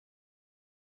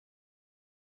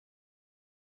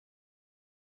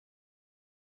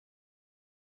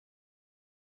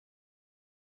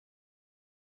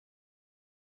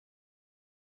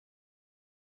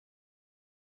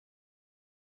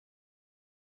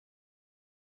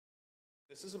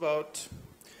This is about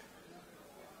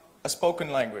a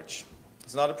spoken language.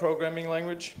 It's not a programming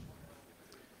language.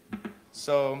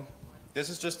 So this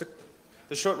is just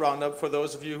the short roundup for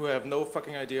those of you who have no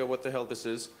fucking idea what the hell this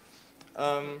is.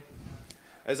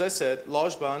 As I said,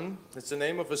 lojban, it's the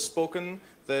name of a spoken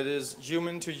that is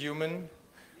human-to-human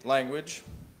language,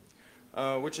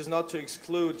 which is not to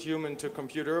exclude human to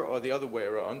computer or the other way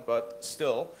around, but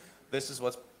still, this is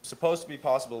what's supposed to be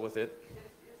possible with it.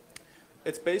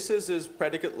 Its basis is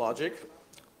predicate logic,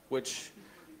 which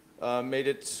made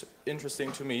it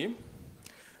interesting to me.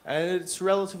 And it's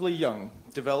relatively young,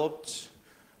 developed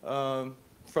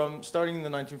from starting in the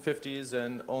 1950s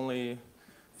and only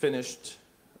finished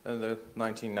in the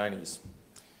 1990s.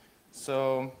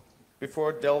 So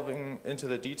before delving into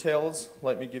the details,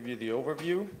 let me give you the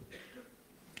overview.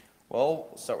 Well,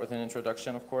 we'll start with an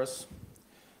introduction, of course.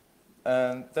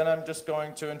 And then I'm just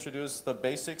going to introduce the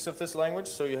basics of this language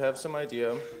so you have some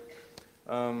idea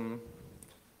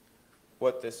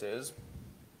what this is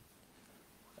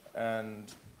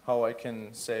and how I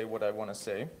can say what I want to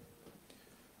say.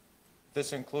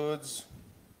 This includes,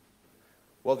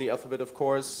 well, the alphabet, of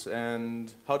course,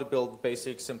 and how to build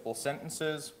basic, simple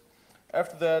sentences.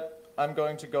 After that, I'm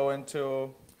going to go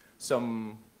into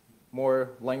some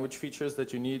more language features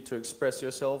that you need to express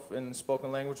yourself in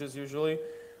spoken languages usually,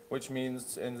 which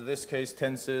means, in this case,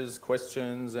 tenses,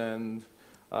 questions, and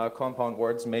compound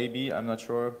words, maybe. I'm not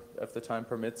sure if the time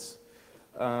permits.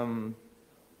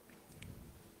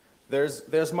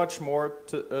 There's much more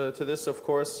to this, of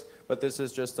course, but this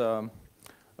is just a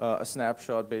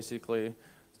snapshot, basically,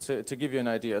 to give you an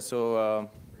idea. So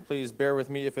please bear with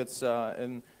me if it's,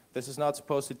 this is not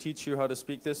supposed to teach you how to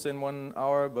speak this in 1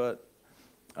 hour, but,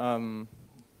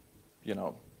 you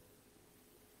know.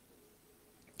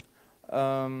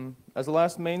 As the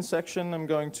last main section, I'm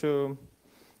going to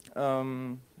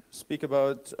speak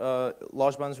about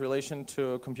lojban's relation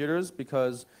to computers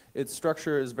because its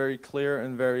structure is very clear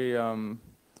and very,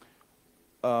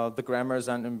 the grammar is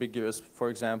unambiguous, for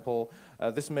example.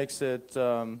 This makes it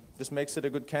a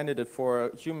good candidate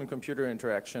for human-computer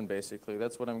interaction, basically.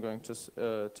 That's what I'm going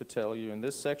to tell you in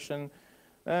this section.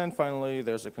 And finally,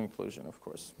 there's a conclusion, of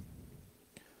course.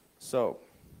 So,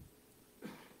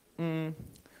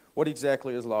 what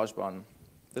exactly is lojban?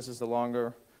 This is the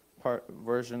longer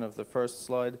version of the first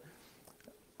slide.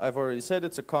 I've already said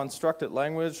it's a constructed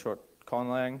language, or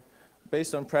conlang,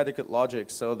 based on predicate logic.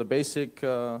 So the basic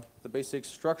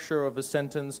structure of a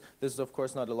sentence, this is of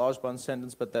course not a lojban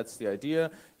sentence, but that's the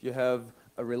idea. You have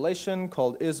a relation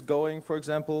called is going, for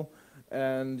example,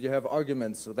 and you have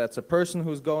arguments. So that's a person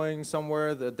who's going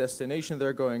somewhere, the destination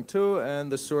they're going to,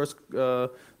 and the source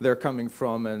they're coming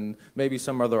from, and maybe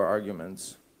some other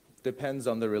arguments. Depends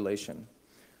on the relation.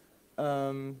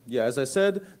 Yeah, as I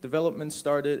said, development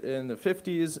started in the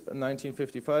 50s,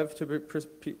 1955 to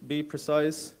be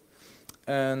precise.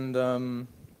 And,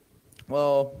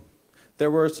 well, there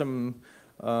were some,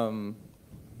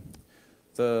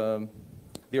 the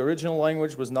original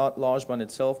language was not lojban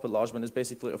itself, but lojban is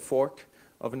basically a fork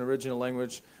of an original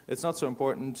language. It's not so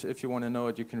important. If you want to know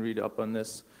it, you can read up on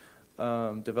this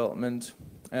development.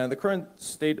 And the current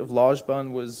state of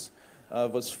lojban was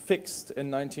fixed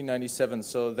in 1997,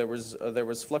 so there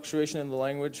was fluctuation in the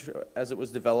language as it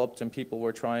was developed, and people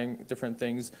were trying different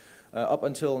things up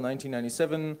until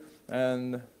 1997.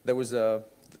 And there was at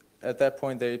that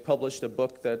point they published a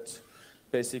book that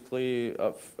basically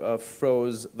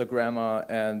froze the grammar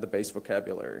and the base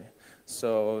vocabulary.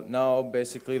 So now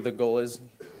basically the goal is,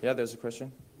 yeah, there's a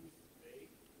question.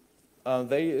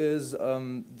 They is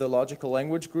the Logical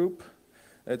Language Group.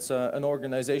 It's an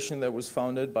organization that was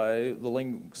founded by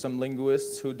some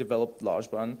linguists who developed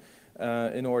lojban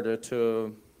in order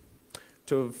to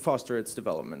foster its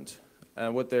development.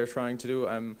 And what they're trying to do,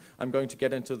 I'm going to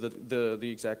get into the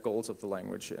exact goals of the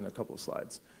language in a couple of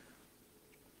slides.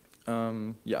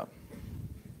 Yeah.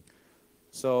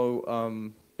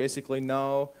 So basically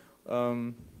now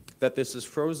that this is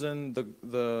frozen,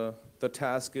 the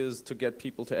task is to get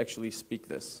people to actually speak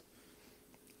this.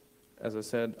 As I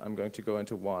said, I'm going to go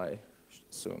into why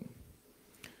soon.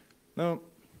 Now,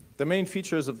 the main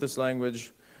features of this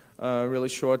language, really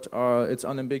short, are its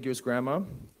unambiguous grammar.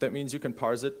 That means you can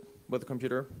parse it with a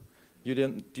computer. You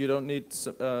don't need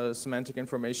semantic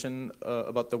information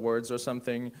about the words or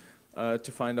something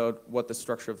to find out what the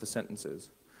structure of the sentence is.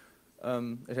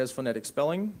 It has phonetic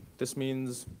spelling. This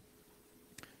means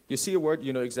you see a word,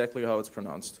 you know exactly how it's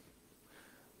pronounced.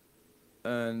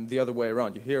 And the other way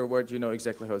around, you hear a word, you know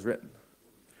exactly how it's written.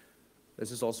 This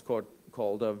is also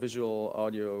called visual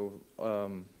audio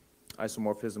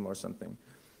isomorphism or something.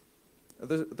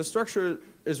 The structure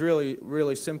is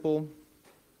really simple.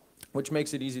 which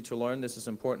makes it easy to learn. This is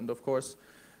important, of course.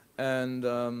 And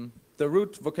the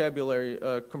root vocabulary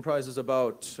comprises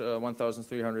about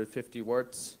 1,350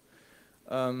 words.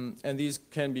 And these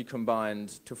can be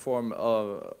combined to form,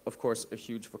 of course, a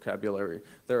huge vocabulary.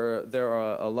 There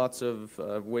are lots of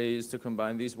ways to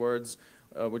combine these words,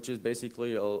 which is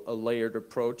basically a layered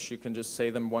approach. You can just say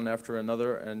them one after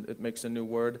another, and it makes a new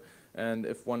word. And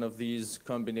if one of these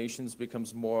combinations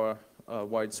becomes more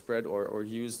widespread or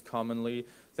used commonly,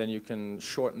 then you can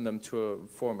shorten them to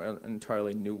form an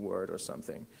entirely new word or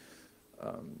something.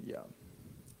 Yeah.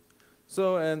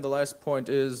 So, and the last point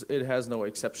is it has no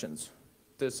exceptions.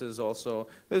 This is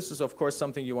of course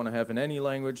something you want to have in any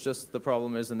language, just the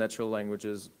problem is the natural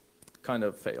languages kind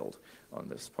of failed on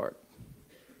this part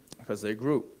because they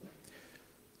grew.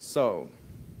 So,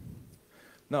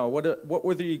 now what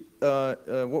was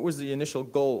the initial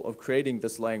goal of creating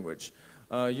this language?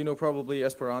 You know probably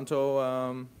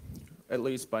Esperanto, at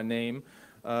least by name,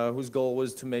 whose goal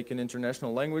was to make an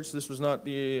international language. This was not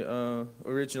the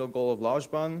original goal of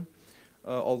lojban,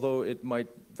 although it might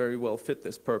very well fit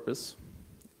this purpose.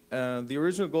 The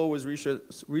original goal was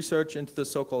research into the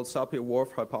so-called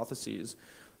Sapir-Whorf hypotheses.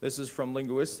 This is from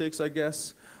linguistics, I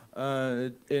guess.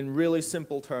 In really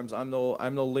simple terms, I'm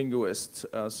no linguist,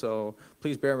 so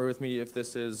please bear with me if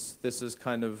this is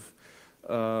kind of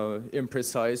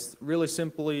imprecise. Really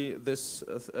simply, this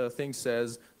thing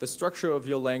says the structure of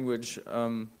your language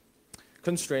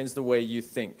constrains the way you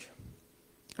think.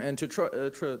 And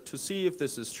to see if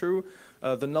this is true,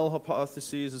 the null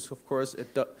hypothesis is, of course,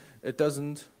 it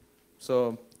doesn't.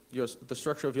 So the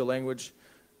structure of your language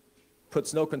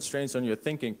puts no constraints on your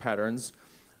thinking patterns.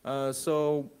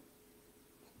 So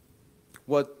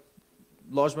what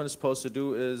lojban is supposed to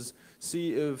do is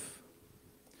see if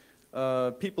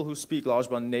people who speak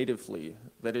lojban natively,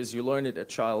 that is, you learn it at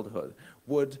childhood,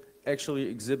 would actually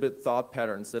exhibit thought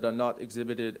patterns that are not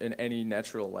exhibited in any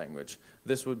natural language.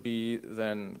 This would be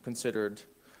then considered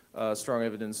strong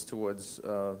evidence towards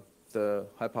the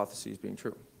hypotheses being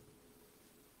true.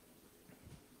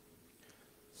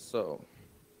 So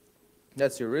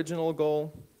that's the original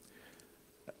goal,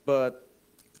 but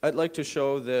I'd like to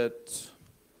show that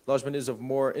lojban is of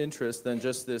more interest than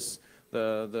just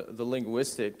the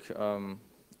linguistic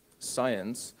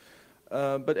science,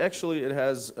 but actually it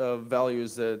has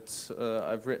values that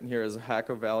I've written here as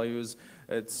hacker values.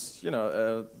 It's,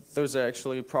 those are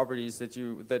actually properties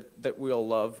that we all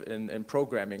love in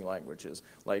programming languages,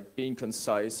 like being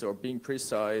concise or being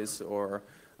precise or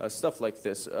stuff like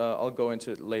this. I'll go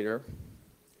into it later.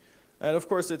 And of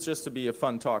course, it's just to be a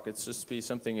fun talk. It's just to be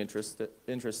something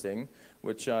interesting,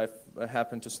 which I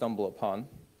happened to stumble upon.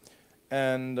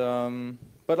 And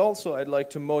but also, I'd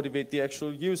like to motivate the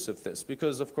actual use of this,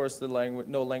 because of course,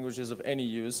 no language is of any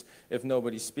use if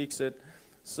nobody speaks it.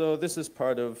 So this is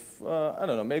part of, I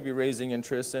don't know, maybe raising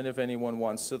interest, and if anyone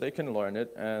wants to, they can learn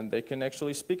it, and they can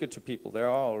actually speak it to people. There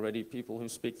are already people who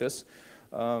speak this.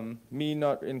 Me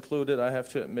not included, I have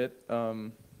to admit.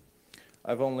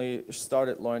 I've only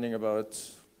started learning about,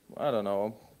 I don't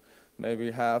know, maybe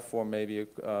half or maybe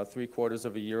 3/4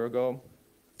 of a year ago.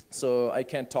 So I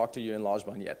can't talk to you in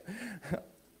lojban yet.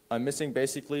 I'm missing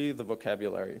basically the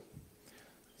vocabulary.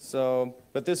 So,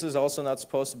 but this is also not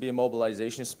supposed to be a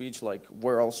mobilization speech, like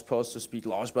we're all supposed to speak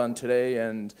lojban today,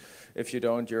 and if you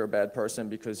don't, you're a bad person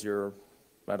because you're,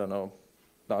 I don't know,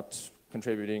 not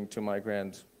contributing to my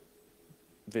grand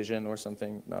vision or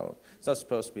something. No, it's not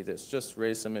supposed to be this. Just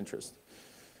raise some interest.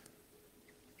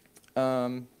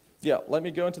 Yeah, let me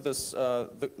go into this,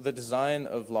 the design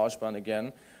of lojban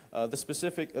again.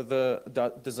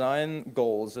 The design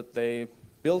goals that they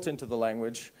built into the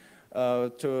language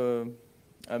to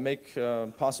make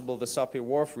possible the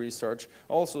Sapir-Whorf research,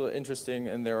 also interesting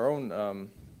in their own,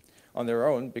 on their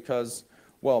own, because,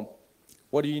 well,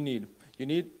 what do you need? You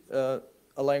need a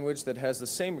language that has the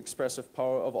same expressive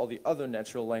power of all the other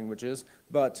natural languages,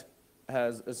 but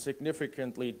has a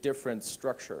significantly different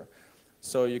structure.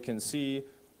 So you can see,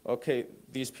 okay,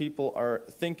 these people are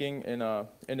thinking in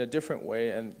a different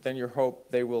way, and then you hope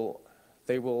they will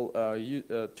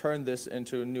turn this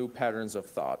into new patterns of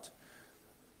thought.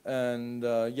 And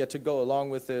yet to go along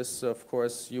with this, of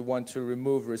course, you want to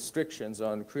remove restrictions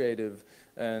on creative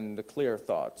and clear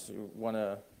thoughts. You want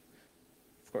to,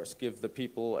 of course, give the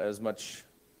people as much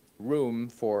room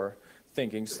for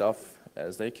thinking stuff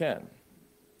as they can.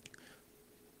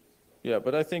 Yeah,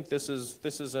 but I think this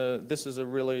is a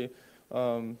really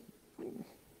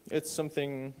it's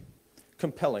something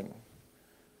compelling.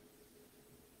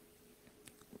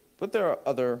 But there are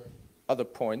other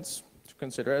points to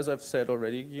consider. As I've said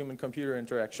already, human-computer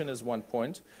interaction is one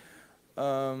point.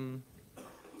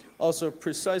 Also,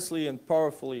 precisely and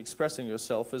powerfully expressing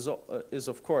yourself is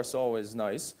of course always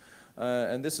nice.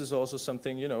 And this is also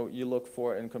something, you know, you look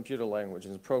for in computer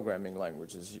languages, programming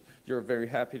languages. You're very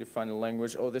happy to find a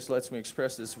language, oh, this lets me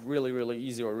express this really, really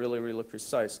easy or really, really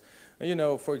precise. And, you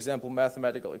know, for example,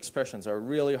 mathematical expressions are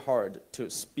really hard to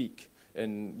speak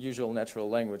in usual natural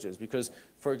languages because,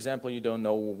 for example, you don't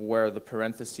know where the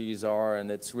parentheses are,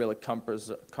 and it's really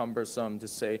cumbersome to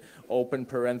say open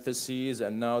parentheses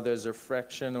and now there's a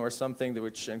fraction or something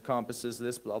which encompasses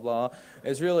this, blah, blah.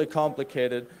 It's really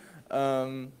complicated.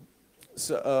 Lojban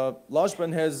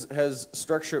has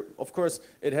structure. Of course,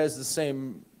 it has the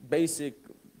same basic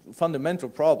fundamental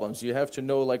problems. You have to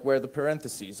know like where the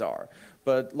parentheses are.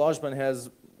 But Lojban has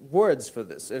words for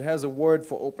this. It has a word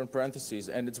for open parentheses,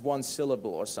 and it's one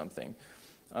syllable or something.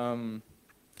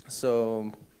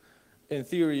 So in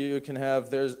theory, you can have,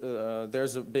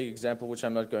 there's a big example, which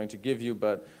I'm not going to give you,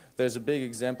 but there's a big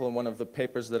example in one of the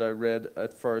papers that I read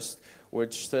at first,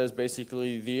 which says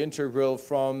basically the integral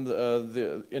from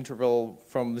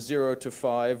 0 to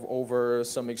 5 over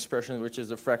some expression which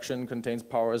is a fraction, contains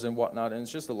powers and whatnot, and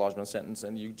it's just a Lojban sentence,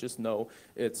 and you just know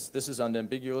this is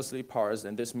unambiguously parsed,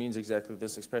 and this means exactly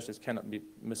this expression. It cannot be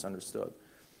misunderstood.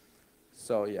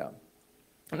 So yeah.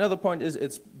 Another point is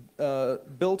it's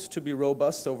built to be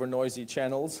robust over noisy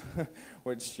channels,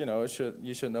 which, you know,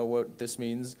 you should know what this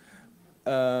means.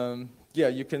 Yeah,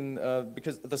 you can,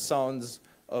 because the sounds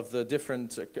of the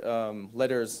different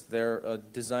letters, they're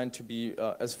designed to be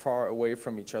as far away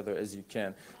from each other as you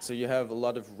can. So you have a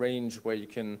lot of range where you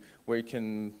can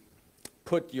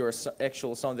put your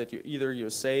actual sound that you're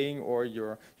saying or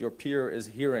your peer is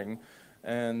hearing,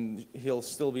 and he'll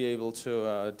still be able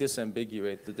to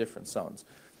disambiguate the different sounds.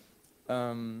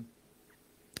 And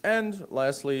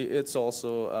lastly, it's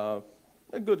also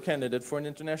a good candidate for an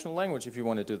international language if you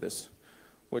want to do this,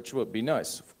 which would be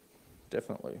nice,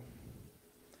 definitely.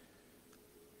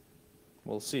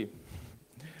 We'll see.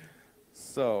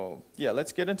 So, yeah,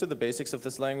 let's get into the basics of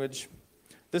this language.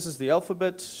 This is the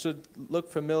alphabet. Should look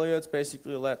familiar. It's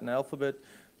basically a Latin alphabet.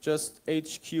 Just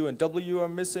H, Q, and W are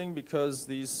missing because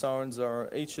these sounds are,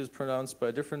 H is pronounced by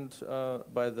different,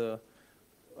 by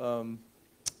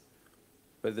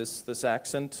this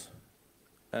accent,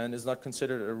 and is not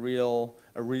considered a real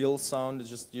sound. It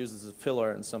just uses a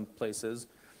filler in some places.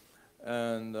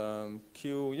 And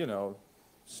Q, you know,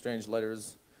 strange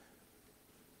letters.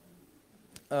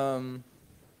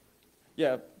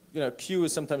 Yeah, you know, Q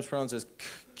is sometimes pronounced as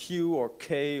Q or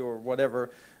K or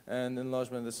whatever, and in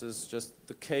Lojban this is just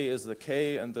the K is the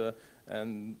K,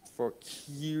 and for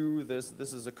Q this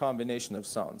is a combination of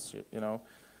sounds, you know.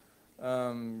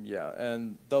 Yeah,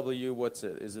 and W, what's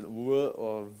it? Is it W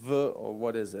or V or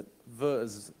what is it? V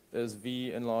is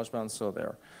V in Lojban, so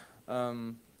there.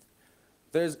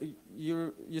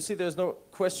 You see there's no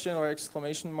question or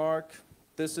exclamation mark.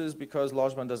 This is because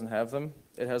Lojban doesn't have them.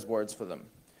 It has words for them.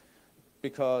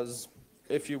 Because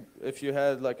if you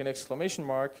had like an exclamation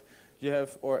mark, you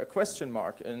have, or a question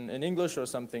mark in English or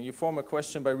something, you form a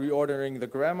question by reordering the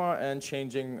grammar and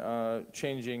changing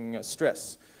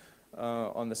stress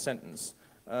on the sentence.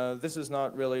 This is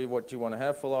not really what you want to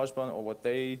have for Lojban or what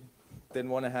they didn't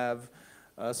want to have.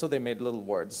 So they made little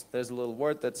words. There's a little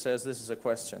word that says this is a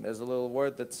question. There's a little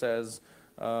word that says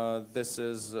this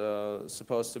is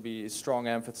supposed to be strong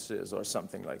emphasis or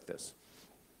something like this.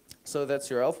 So that's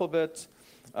your alphabet.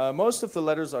 Most of the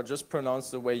letters are just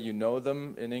pronounced the way you know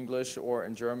them in English or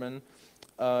in German,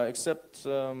 except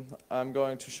I'm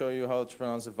going to show you how to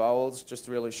pronounce the vowels, just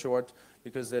really short,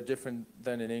 because they're different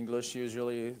than in English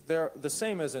usually. They're the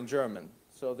same as in German,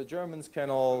 so the Germans can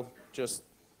all just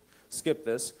skip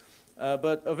this.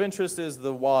 But of interest is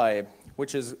the Y,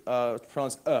 which is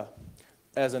pronounced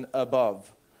as an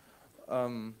above.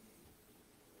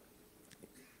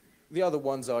 The other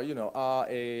ones are, you know,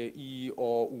 A, E,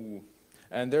 O, U.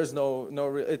 And there's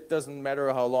it doesn't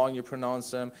matter how long you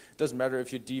pronounce them. It doesn't matter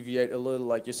if you deviate a little,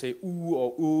 like you say U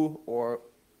or U or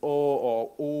O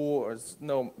or O, or it's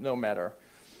no matter.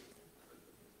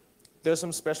 There's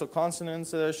some special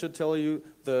consonants that I should tell you.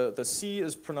 The C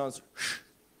is pronounced sh,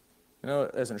 you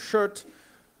know, as in shirt.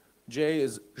 J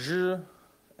is zh,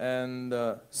 and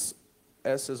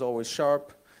S is always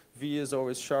sharp. V is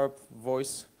always sharp,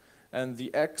 voice. And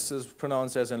the X is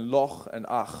pronounced as in loch and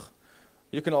ach.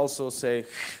 You can also say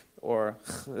or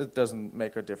it doesn't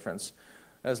make a difference,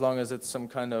 as long as it's some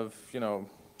kind of, you know,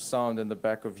 sound in the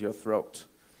back of your throat.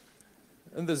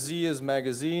 And the Z is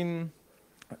magazine.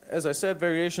 As I said,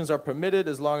 variations are permitted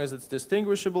as long as it's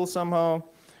distinguishable somehow.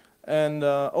 And,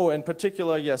 in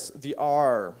particular, yes, the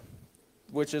R,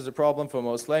 which is a problem for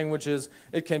most languages.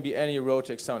 It can be any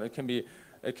rhotic sound. It can be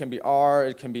It can be R,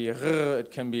 it can be R,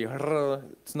 it can be R.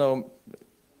 It's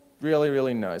really,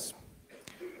 really nice.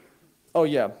 Oh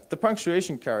yeah, the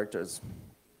punctuation characters.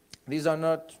 These are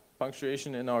not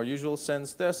punctuation in our usual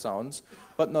sense. They're sounds,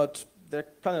 but they're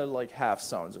kind of like half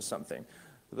sounds or something.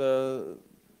 The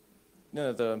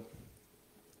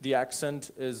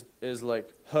accent is like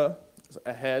h,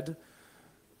 ahead,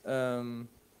 but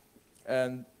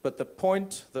the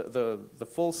point, the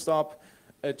full stop,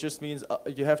 it just means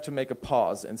you have to make a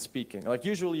pause in speaking. Like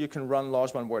usually you can run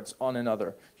lojban words on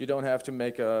another. You don't have to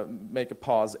make a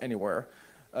pause anywhere,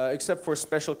 except for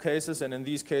special cases. And in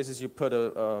these cases, you put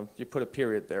a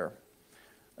period there.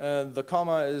 The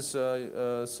comma is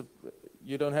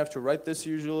you don't have to write this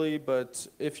usually, but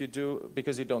if you do,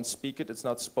 because you don't speak it, it's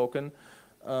not spoken.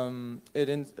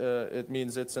 It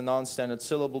means it's a non-standard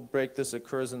syllable break. This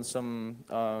occurs in some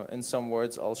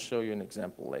words. I'll show you an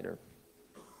example later.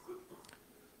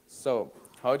 So,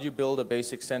 how do you build a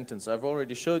basic sentence? I've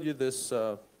already showed you this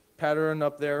pattern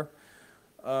up there,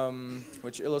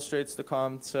 which illustrates the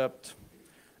concept.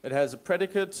 It has a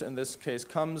predicate, in this case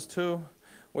comes to,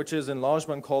 which is in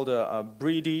lojban called a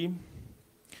breedy.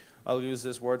 I'll use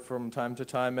this word from time to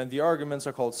time, and the arguments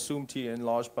are called sumti in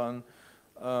lojban.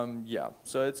 Yeah,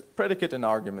 so it's predicate and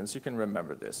arguments. You can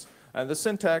remember this. And the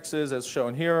syntax is as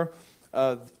shown here.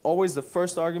 Always the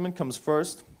first argument comes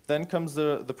first, then comes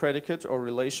the predicate or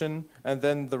relation, and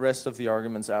then the rest of the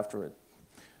arguments after it.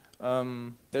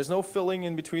 There's no filling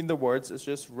in between the words. It's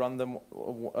just run them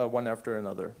one after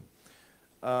another.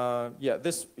 Yeah,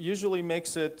 this usually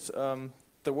makes it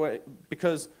the way,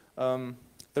 because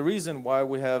the reason why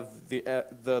we have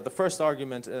the first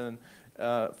argument in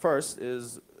first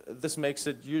is this makes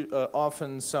it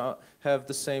often have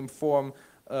the same form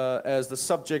as the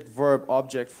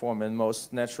subject-verb-object form in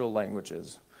most natural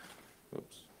languages.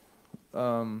 Oops.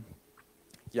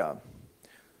 Yeah,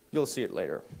 you'll see it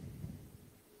later.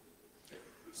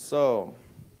 So,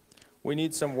 we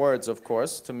need some words, of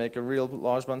course, to make a real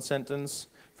lojban sentence.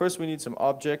 First, we need some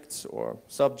objects or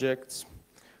subjects,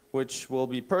 which will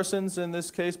be persons in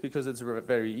this case, because it's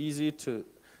very easy to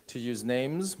use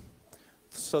names.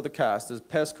 So the cast is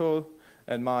Pesco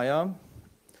and Maya.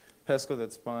 Pesco,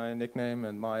 that's my nickname,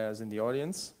 and Maya is in the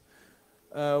audience.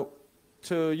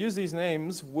 To use these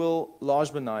names, we'll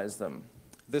lojbanize them.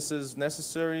 This is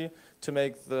necessary to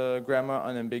make the grammar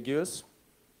unambiguous.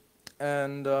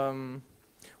 And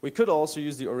we could also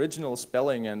use the original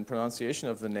spelling and pronunciation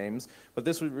of the names, but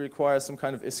this would require some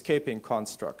kind of escaping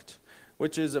construct,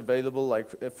 which is available,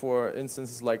 like for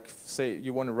instance, like say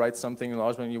you want to write something in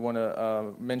lojban, you want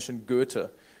to mention Goethe,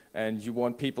 and you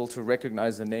want people to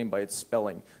recognize the name by its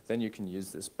spelling, then you can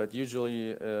use this. But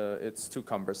usually it's too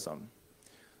cumbersome.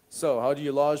 So how do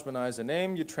you lojbanize a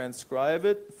name? You transcribe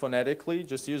it phonetically,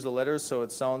 just use the letters so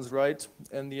it sounds right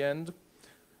in the end.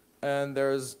 And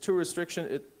there's two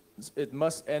restrictions. It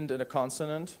must end in a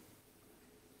consonant.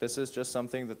 This is just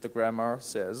something that the grammar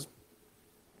says.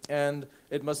 And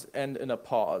it must end in a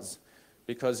pause,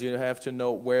 because you have to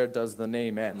know where does the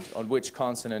name end, on which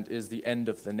consonant is the end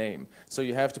of the name. So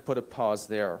you have to put a pause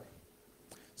there.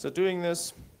 So doing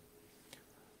this,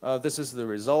 this is the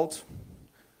result.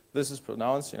 This is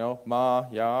pronounced, ma,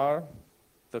 yar.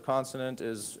 The consonant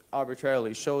is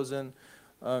arbitrarily chosen.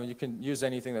 You can use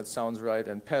anything that sounds right,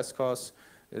 and peskos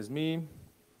is me.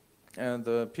 And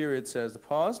the period says the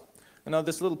pause. And now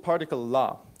this little particle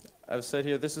la, I've said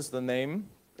here, this is the name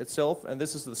itself, and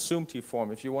this is the sumti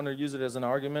form. If you want to use it as an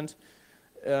argument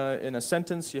in a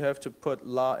sentence, you have to put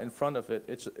la in front of it.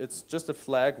 It's just a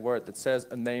flag word that says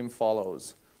a name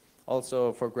follows,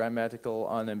 also for grammatical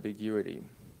unambiguity.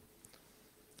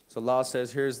 So la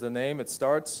says, here's the name, it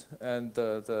starts, and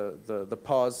the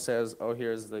pause says, oh,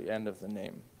 here's the end of the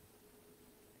name.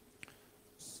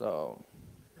 So,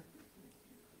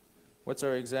 what's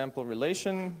our example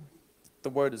relation? The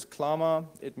word is klama.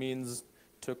 It means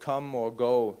to come or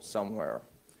go somewhere.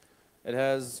 It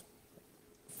has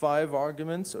 5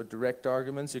 arguments or direct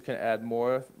arguments. You can add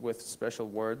more with special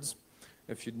words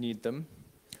if you need them.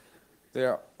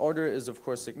 Their order is, of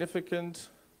course, significant,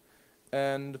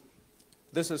 and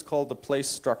this is called the place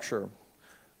structure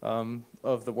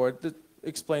of the word. That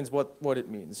explains what it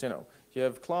means. You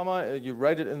have klama, you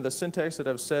write it in the syntax that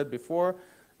I've said before,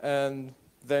 and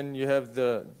then you have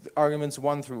the arguments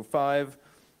 1 through 5,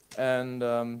 and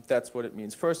that's what it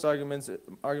means. First argument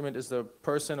is the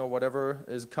person or whatever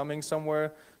is coming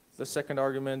somewhere. The second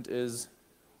argument is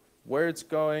where it's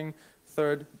going.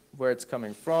 Third, where it's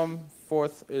coming from.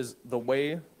 Fourth is the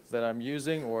way that I'm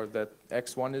using or that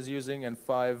X1 is using. And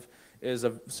 5 is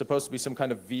supposed to be some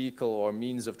kind of vehicle or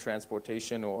means of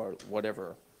transportation or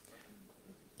whatever.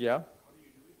 Yeah?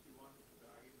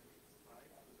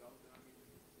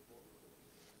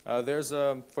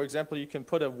 For example, you can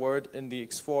put a word in the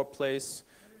x4 place.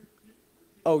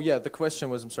 Oh yeah, the question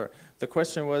was, I'm sorry. The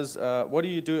question was, what do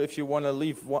you do if you want to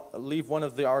leave one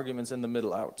of the arguments in the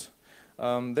middle out?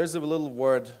 There's a little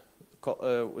word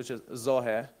which is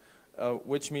zohe,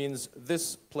 which means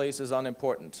this place is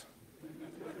unimportant.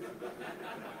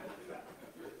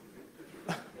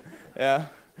 Yeah.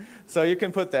 So you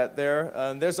can put that there.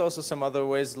 There's also some other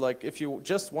ways, like if you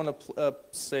just want to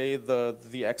say the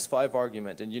x5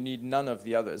 argument and you need none of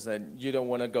the others, and you don't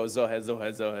want to go zohe,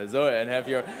 zohe, zohe, zohe, and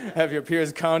have your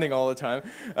peers counting all the time.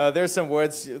 There's some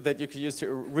words that you could use to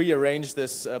rearrange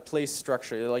this place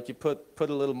structure. Like you put a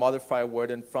little modifier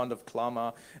word in front of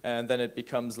klama, and then it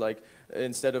becomes like,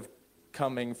 instead of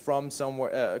coming from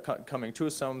somewhere, coming to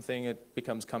something, it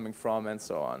becomes coming from, and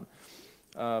so on.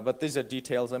 But these are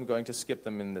details. I'm going to skip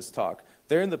them in this talk.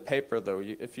 They're in the paper, though.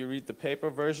 If you read the paper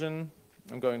version,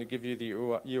 I'm going to give you the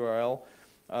URL.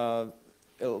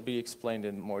 It'll be explained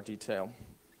in more detail.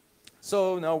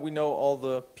 So now we know all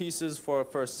the pieces for a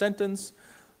first sentence.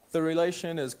 The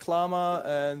relation is klama,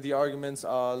 and the arguments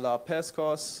are la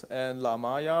pescos and la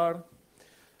mayar.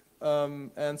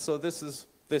 And so this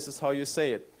is how you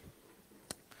say it.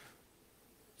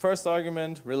 First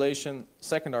argument, relation.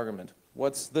 Second argument.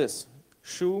 What's this?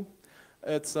 Shu,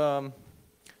 it's a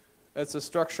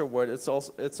structure word. It's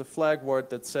a flag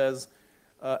word that says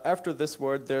after this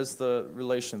word there's the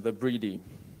relation, the breedy.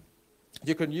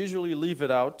 You can usually leave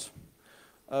it out,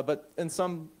 but in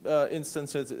some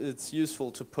instances it's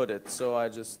useful to put it. So I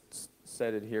just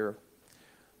said it here.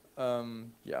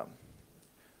 Yeah.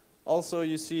 Also,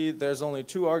 you see there's only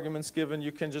 2 arguments given.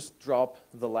 You can just drop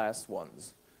the last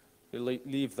ones. You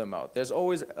leave them out. There's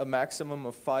always a maximum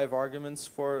of 5 arguments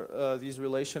for these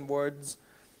relation words.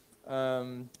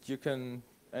 You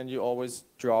always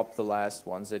drop the last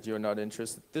ones that you're not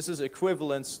interested. This is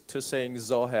equivalent to saying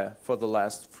zohe for the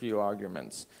last few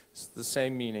arguments. It's the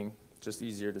same meaning, just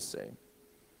easier to say.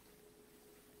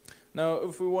 Now,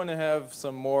 if we want to have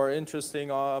some more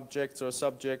interesting objects or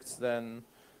subjects than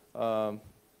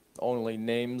only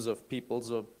names of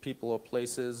people or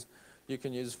places, you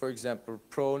can use, for example,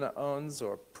 pronouns,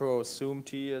 or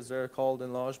prosumti as they're called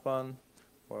in lojban,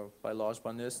 or by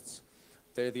lojbanists.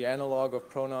 They're the analog of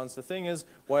pronouns. The thing is,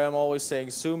 why I'm always saying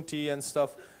sumti and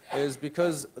stuff is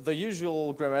because the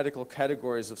usual grammatical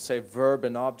categories of, say, verb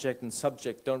and object and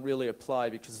subject don't really apply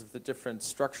because of the different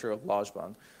structure of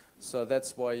lojban. So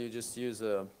that's why you just use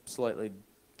the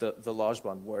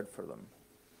lojban word for them.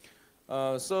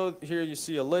 So here you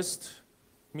see a list.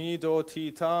 Mi, do,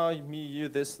 ti, ta, mi, you,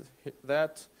 this,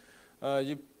 that.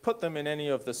 You put them in any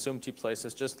of the sumti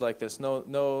places, just like this.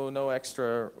 No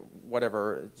extra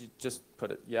whatever. You just put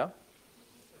it. Yeah.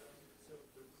 So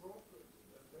the pro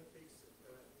prefix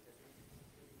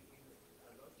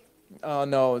has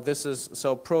No. This is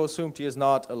so. Pro sumti is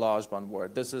not a lojban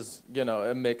word. This is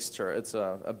a mixture. It's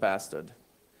a bastard.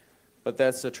 But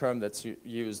that's the term that's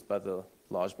used by the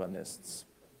lojbanists.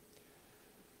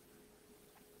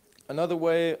 Another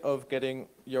way of getting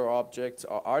your objects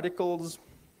are articles.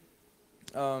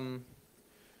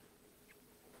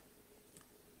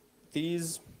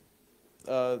 These,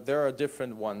 there are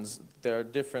different ones. There are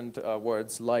different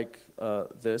words like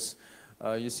this.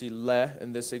 You see le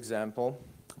in this example,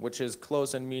 which is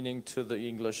close in meaning to the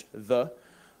English the.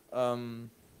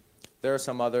 There are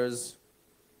some others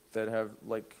that have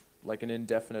like an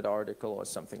indefinite article or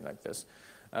something like this.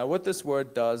 What this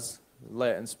word does,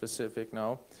 le in specific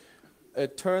now,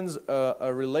 it turns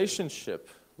a relationship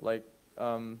like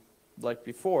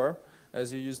before,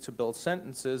 as you used to build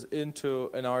sentences,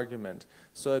 into an argument.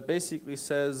 So it basically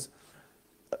says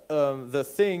the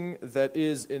thing that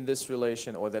is in this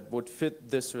relation, or that would fit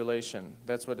this relation.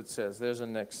 That's what it says. There's the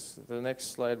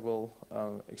next slide will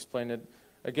explain it.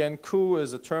 Again, ku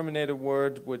is a terminated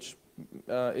word, which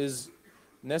is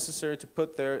necessary to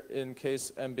put there in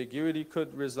case ambiguity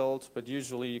could result, but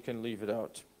usually you can leave it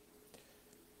out.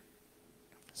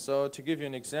 So to give you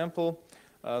an example,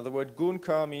 the word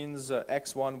gunka means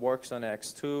x1 works on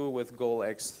x2 with goal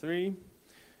x3.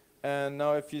 And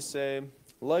now if you say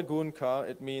la gunka,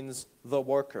 it means the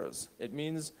workers. It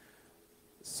means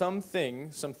some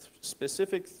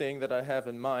specific thing that I have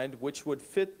in mind which would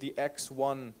fit the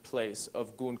x1 place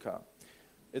of gunka.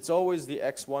 It's always the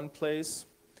x1 place.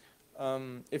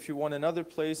 If you want another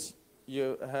place,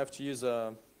 you have to use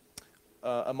a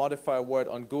modifier word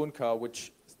on gunka,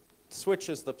 which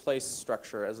switches the place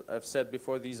structure. As I've said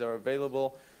before, these are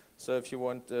available. So if you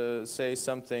want to say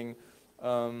something,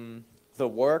 the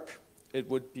work, it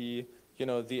would be the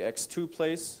x2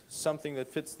 place, something that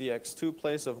fits the x2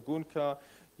 place of gunka.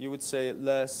 You would say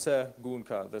le se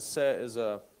gunka. The se is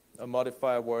a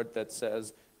modifier word that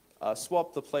says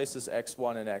swap the places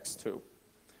x1 and x2.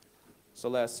 So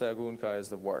last Gunka is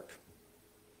the work.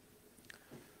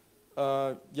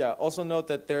 Yeah, also note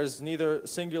that there's neither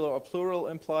singular or plural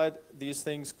implied. These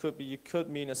things could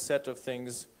mean a set of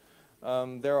things.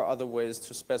 There are other ways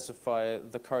to specify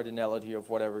the cardinality of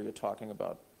whatever you're talking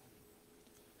about.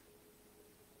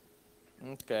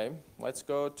 Okay, let's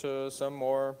go to some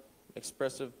more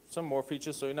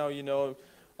features. So now you know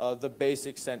the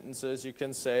basic sentences. You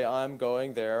can say, I'm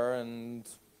going there and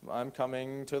I'm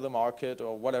coming to the market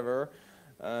or whatever.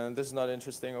 This is not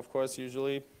interesting, of course,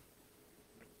 usually.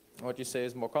 What you say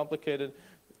is more complicated.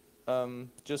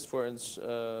 Just for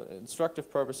instructive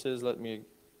purposes, let me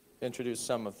introduce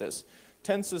some of this.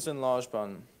 Tenses in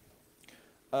lojban.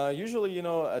 Usually, you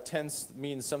know, a tense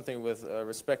means something with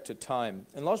respect to time.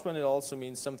 In lojban, it also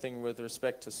means something with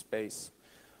respect to space.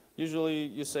 Usually,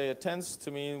 you say a tense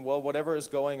to mean, well, whatever is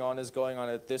going on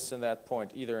at this and that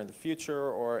point, either in the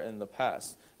future or in the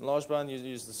past. In lojban, you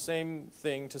use the same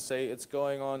thing to say it's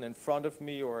going on in front of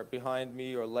me or behind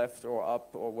me or left or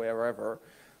up or wherever,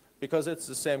 because it's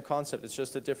the same concept. It's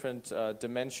just a different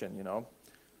dimension, you know.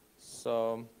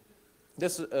 So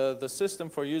this, the system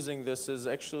for using this is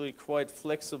actually quite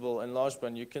flexible in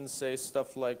lojban. You can say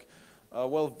stuff like,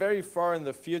 well, very far in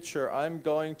the future, I'm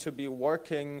going to be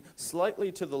working slightly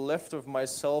to the left of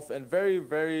myself and very,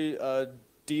 very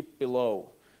deep below.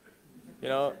 You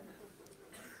know,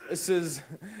 this is,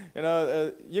 you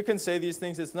know, you can say these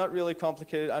things. It's not really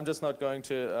complicated. I'm just not going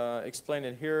to explain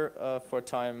it here for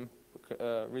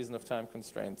reason of time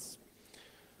constraints.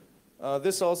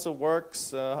 This also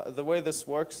works. The way this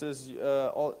works is,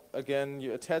 again,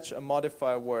 you attach a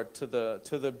modifier word to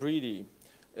the breedy.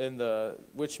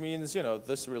 Which means, you know,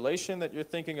 this relation that you're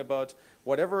thinking about,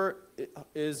 whatever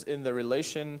is in the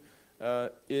relation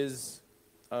is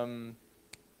in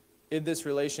this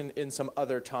relation in some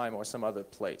other time or some other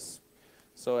place.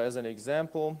 So as an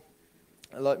example,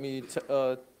 let me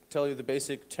tell you the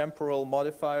basic temporal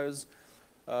modifiers.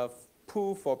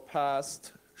 Pu for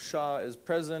past, sha is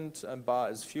present, and ba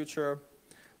is future.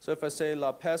 So if I say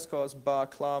la peskos ba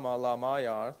klama la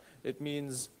maya, it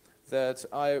means that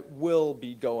I will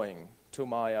be going to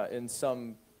Maya at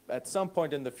some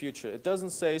point in the future. It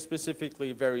doesn't say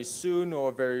specifically very soon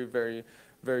or very, very,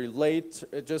 very late.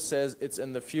 It just says it's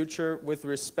in the future with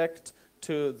respect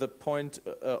to the point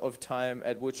of time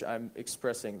at which I'm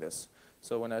expressing this.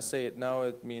 So when I say it now,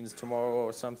 it means tomorrow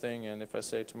or something, and if I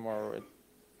say tomorrow, it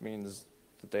means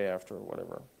the day after or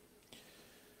whatever.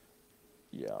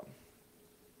 Yeah.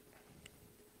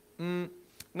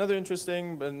 Another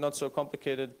interesting but not so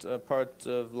complicated part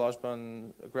of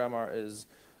lojban grammar is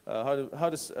how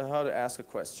to ask a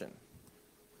question.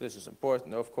 This is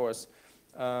important, of course.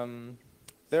 There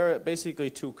are basically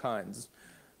two kinds.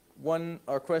 One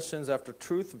are questions after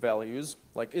truth values,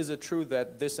 like is it true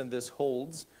that this and this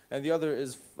holds? And the other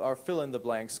are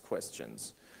fill-in-the-blanks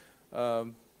questions.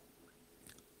 I'll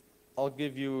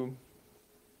give you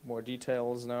more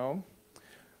details now.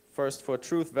 First, for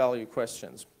truth value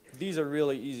questions. These are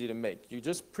really easy to make. You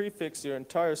just prefix your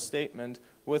entire statement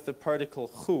with the particle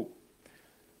who,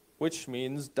 which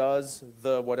means does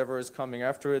the whatever is coming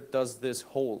after it, does this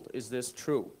hold? Is this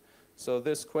true? So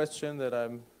this question that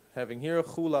I'm having here,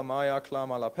 who la maya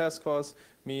klama la peskos,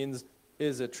 means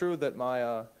is it true that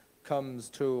Maya comes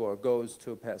to or goes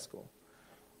to Pascal?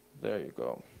 There you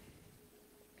go.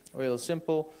 Real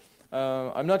simple.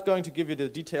 I'm not going to give you the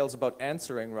details about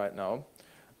answering right now.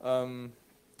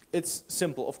 It's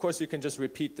simple. Of course, you can just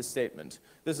repeat the statement.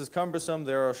 This is cumbersome.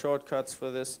 There are shortcuts for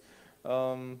this.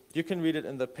 You can read it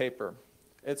in the paper.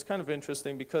 It's kind of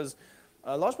interesting because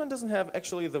lojban doesn't have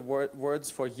actually the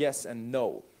words for yes and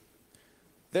no.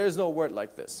 There's no word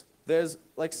like this. There's,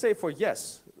 like, say for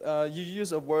yes, you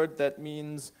use a word that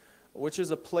means, which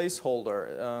is a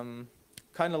placeholder,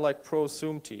 kind of like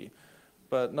prosumti,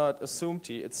 but not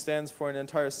assumti. It stands for an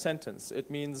entire sentence. It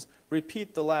means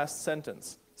repeat the last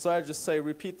sentence. So I just say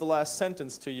repeat the last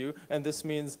sentence to you, and this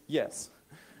means yes.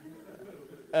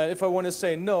 If I want to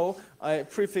say no, I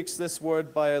prefix this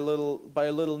word by a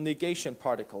little negation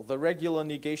particle, the regular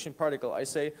negation particle. I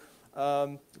say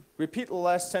repeat the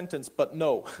last sentence, but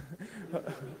no. Actually,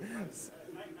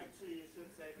 you should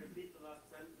say repeat the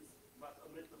last sentence, but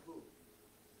omit the who.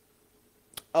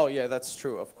 Oh yeah, that's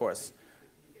true, of course.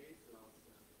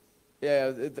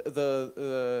 Yeah,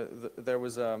 there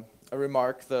was a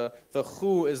remark, the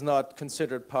who is not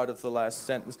considered part of the last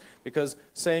sentence, because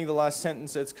saying the last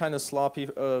sentence, it's kind of sloppy,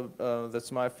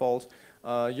 that's my fault.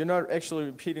 You're not actually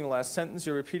repeating the last sentence,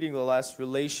 you're repeating the last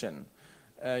relation.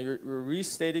 You're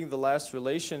restating the last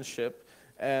relationship,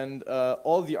 and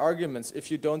all the arguments,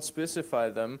 if you don't specify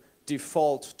them,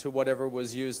 default to whatever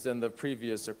was used in the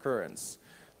previous occurrence.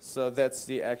 So that's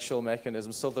the actual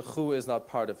mechanism. So the who is not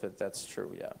part of it, that's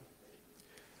true, yeah.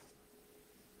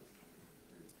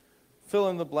 Fill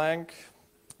in the blank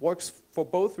works for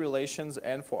both relations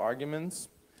and for arguments.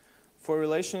 For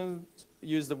relations,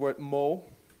 use the word mo.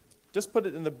 Just put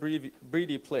it in the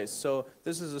breedy place. So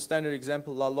this is a standard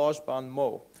example, la lojban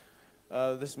mo.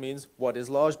 This means, what is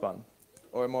lojban?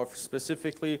 Or more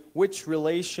specifically, which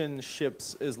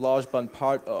relationships is lojban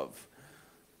part of?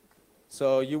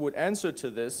 So you would answer to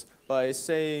this by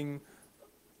saying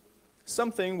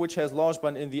something which has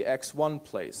lojban in the x1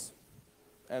 place.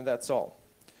 And that's all.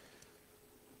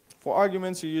 For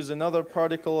arguments, you use another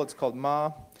particle. It's called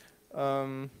ma.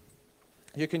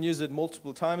 You can use it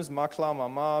multiple times. Ma, kla, ma,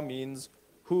 ma means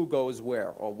who goes where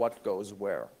or what goes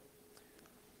where.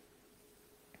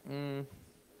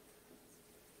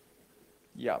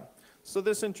 Yeah. So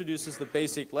this introduces the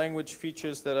basic language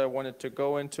features that I wanted to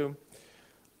go into.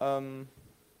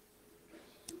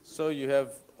 So you have,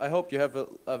 I hope you have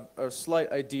a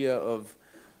slight idea of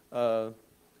how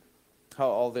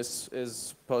all this is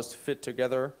supposed to fit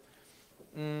together.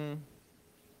 Now,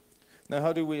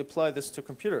 how do we apply this to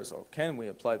computers, or can we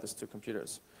apply this to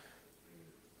computers?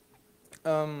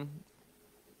 For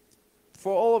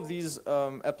all of these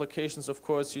applications, of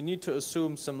course, you need to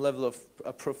assume some level of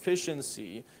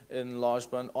proficiency in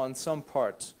lojban on some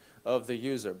part of the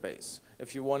user base.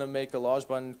 If you want to make a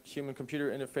lojban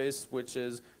human-computer interface, which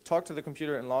is talk to the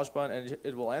computer in lojban and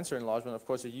it will answer in lojban, of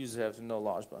course, the user has to know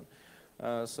lojban.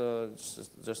 So it's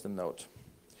just a note.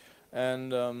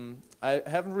 And I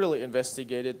haven't really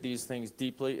investigated these things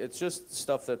deeply. It's just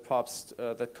stuff that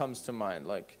that comes to mind,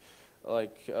 like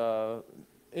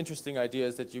interesting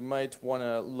ideas that you might want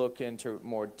to look into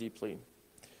more deeply,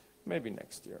 maybe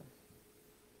next year.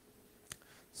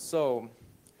 So,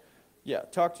 yeah,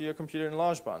 talk to your computer in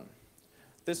lojban.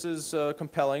 This is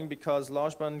compelling because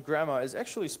lojban grammar is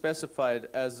actually specified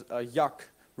as a YAC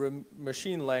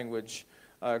machine language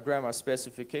grammar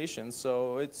specification.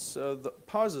 So it's the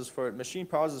parsers for it, machine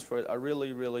parsers for it are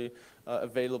really, really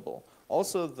available.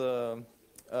 Also, the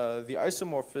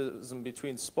isomorphism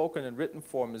between spoken and written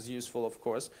form is useful, of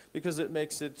course, because it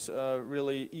makes it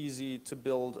really easy to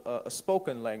build a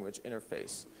spoken language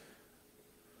interface.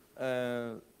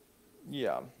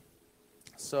 Yeah.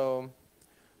 So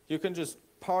you can just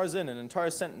parse in an entire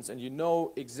sentence and you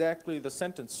know exactly the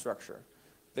sentence structure.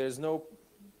 There's no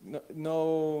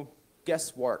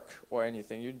guesswork or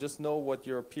anything. You just know what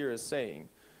your peer is saying.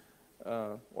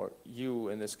 Or you,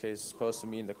 in this case, is supposed to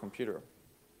mean the computer.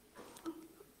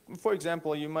 For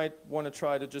example, you might want to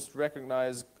try to just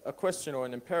recognize a question or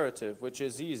an imperative, which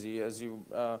is easy, as you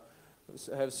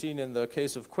have seen in the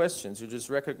case of questions. You just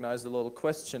recognize the little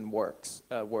question words.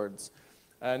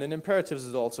 And in imperatives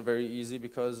is also very easy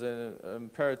because in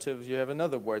imperatives you have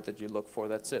another word that you look for,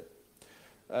 that's it.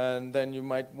 And then you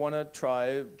might want to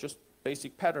try just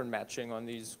basic pattern matching on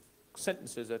these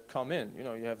sentences that come in. You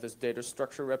know, you have this data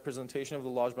structure representation of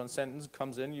the lojban sentence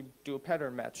comes in, you do a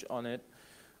pattern match on it,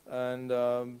 and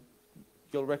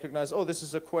you'll recognize, oh, this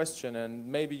is a question, and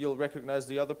maybe you'll recognize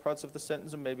the other parts of the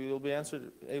sentence, and maybe you'll be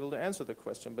able to answer the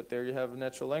question, but there you have a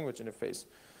natural language interface.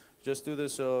 Just do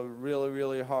this really,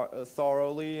 really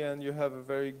thoroughly, and you have a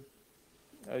very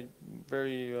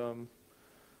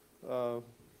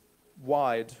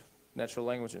wide natural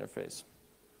language interface.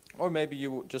 Or maybe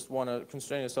you just want to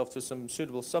constrain yourself to some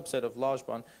suitable subset of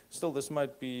lojban. Still, this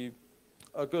might be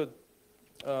a good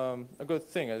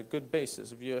thing, a good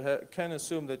basis. If you can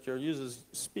assume that your users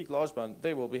speak lojban,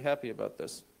 they will be happy about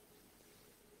this.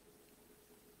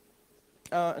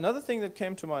 Another thing that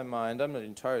came to my mind, I'm not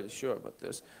entirely sure about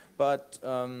this, but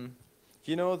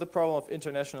you know the problem of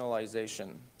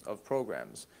internationalization of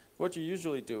programs. What you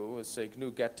usually do is say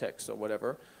GNU gettext or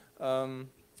whatever,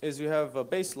 is you have a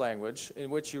base language in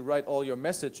which you write all your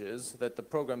messages that the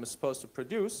program is supposed to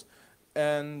produce,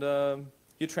 and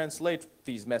you translate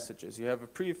these messages. You have a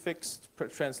prefixed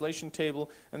translation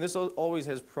table, and this always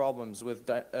has problems with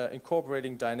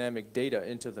incorporating dynamic data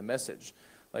into the message.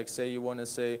 Like say you want to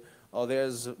say, oh,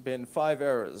 there's been 5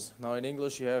 errors. Now in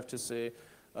English you have to say,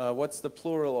 what's the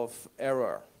plural of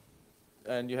error?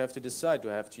 And you have to decide,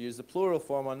 do I have to use the plural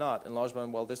form or not? In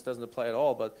lojban, well, this doesn't apply at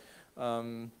all, but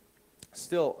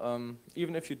still,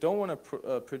 even if you don't want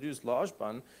to produce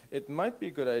lojban, it might be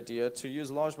a good idea to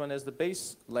use lojban as the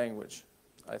base language,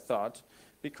 I thought,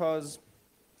 because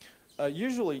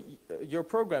usually your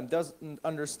program doesn't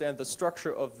understand the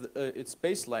structure of its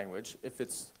base language if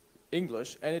it's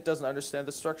English, and it doesn't understand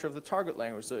the structure of the target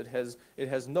language, so it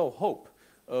has no hope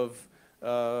of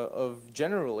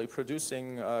generally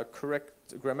producing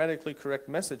grammatically correct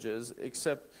messages,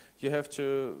 except you have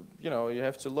to, you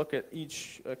have to look at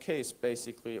each case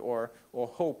basically, or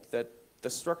hope that the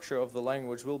structure of the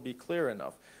language will be clear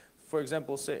enough. For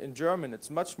example, say in German, it's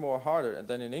much more harder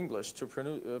than in English to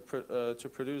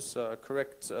produce a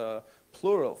correct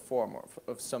plural form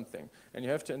of something. And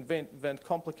you have to invent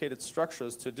complicated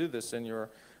structures to do this in your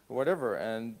whatever.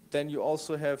 And then you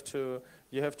also have to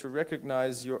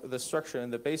recognize the structure in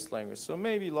the base language. So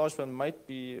maybe lojban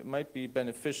might be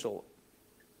beneficial.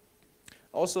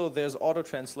 Also, there's auto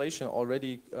translation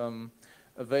already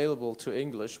available to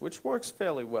English, which works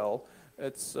fairly well.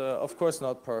 It's of course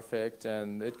not perfect,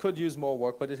 and it could use more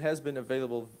work, but it has been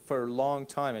available for a long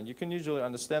time, and you can usually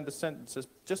understand the sentences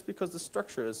just because the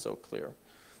structure is so clear.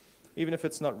 Even if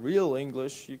it's not real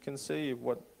English, you can see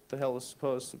what the hell is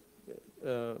supposed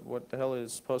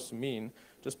to mean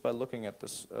just by looking at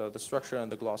this, the structure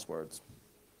and the gloss words.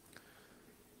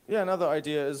 Yeah, another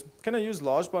idea is, can I use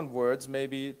lojban words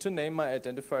maybe to name my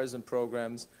identifiers in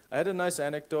programs? I had a nice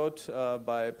anecdote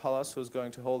by Palas, who's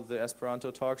going to hold the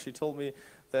Esperanto talk. She told me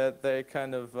that they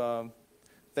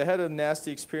they had a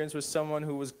nasty experience with someone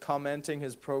who was commenting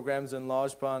his programs in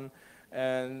lojban,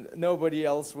 and nobody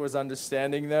else was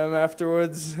understanding them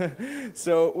afterwards.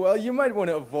 So, well, you might want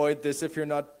to avoid this if you're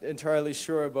not entirely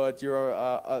sure about your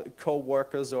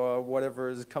co-workers or whatever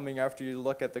is coming after you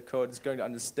look at the code is going to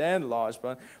understand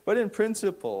lojban. But in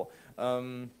principle,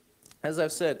 as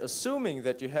I've said, assuming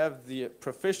that you have the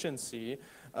proficiency,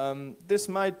 this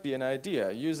might be an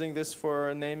idea, using this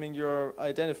for naming your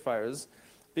identifiers,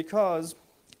 because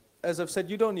as I've said,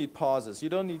 you don't need pauses. You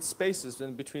don't need spaces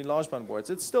in between lojban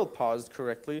words. It's still paused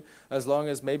correctly, as long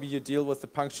as maybe you deal with the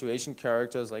punctuation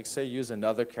characters, like say use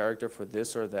another character for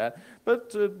this or that,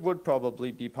 but it would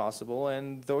probably be possible,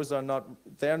 and those are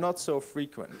not so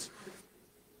frequent.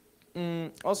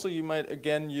 Also, you might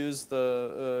again use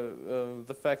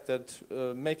the fact that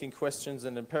making questions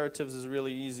and imperatives is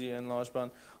really easy in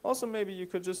lojban. Also, maybe you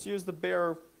could just use the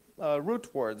bare root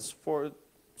words for,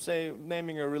 say,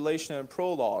 naming a relation in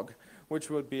prologue, which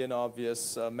would be an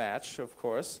obvious match, of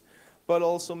course, but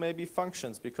also maybe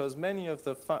functions, because many of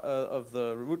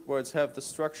the root words have the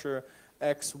structure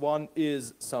x1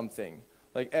 is something,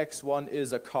 like x1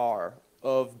 is a car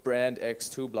of brand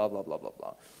x2, blah, blah, blah, blah,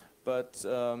 blah. But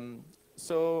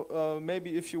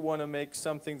maybe if you want to make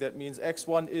something that means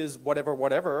x1 is whatever,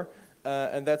 whatever,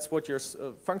 and that's what your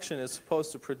function is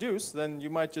supposed to produce, then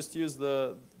you might just use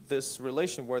this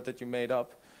relation word that you made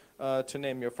up to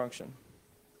name your function.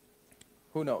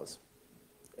 Who knows?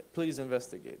 Please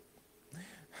investigate.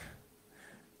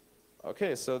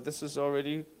 Okay, so this is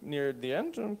already near the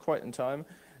end, and quite in time.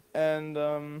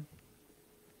 And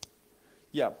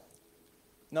yeah.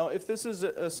 Now, if this is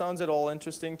sounds at all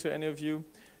interesting to any of you,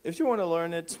 if you want to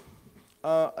learn it,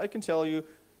 I can tell you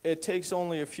it takes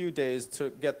only a few days to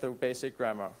get the basic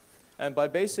grammar. And by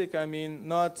basic, I mean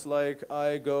not like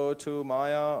I go to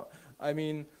Maya, I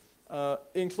mean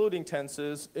including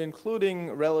tenses,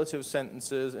 including relative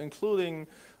sentences, including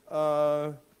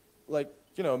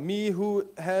me who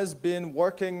has been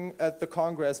working at the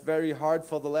Congress very hard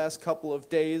for the last couple of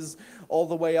days, all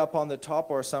the way up on the top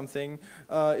or something,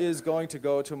 is going to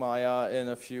go to Maya in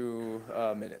a few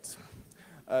minutes.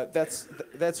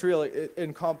 That's really, it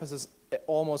encompasses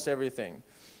almost everything.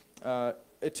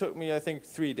 It took me, I think,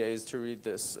 3 days to read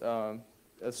this, a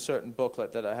certain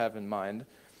booklet that I have in mind.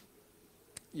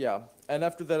 Yeah, and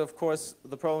after that, of course,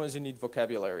 the problem is you need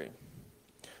vocabulary.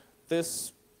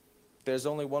 There's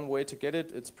only one way to get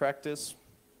it, it's practice.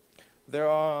 There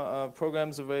are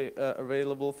programs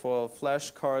available for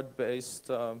flashcard-based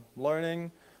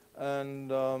learning,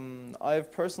 and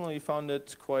I've personally found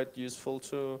it quite useful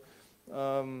to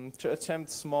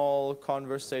attempt small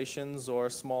conversations or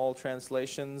small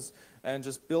translations and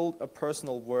just build a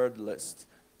personal word list.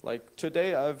 Like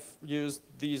today I've used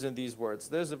these and these words.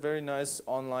 There's a very nice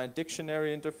online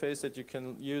dictionary interface that you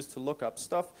can use to look up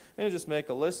stuff, and you just make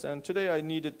a list, and today I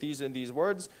needed these and these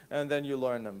words, and then you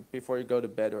learn them before you go to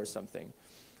bed or something.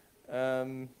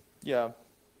 Yeah.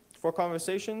 For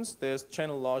conversations, there's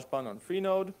channel lojban on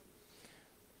Freenode.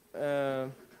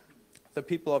 The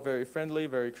people are very friendly,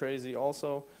 very crazy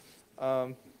also.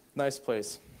 Nice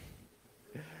place.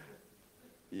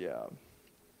 Yeah.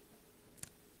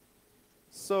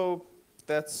 So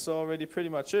that's already pretty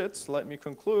much it. Let me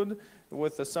conclude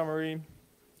with a summary.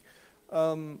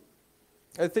 I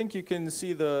think you can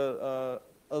see a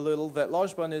little that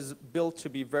lojban is built to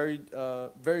be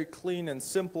very clean and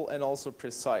simple and also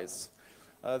precise.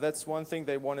 That's one thing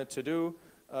they wanted to do.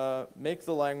 Make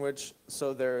the language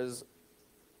so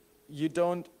you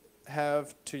don't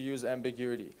have to use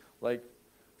ambiguity. Like,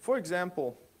 for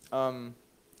example,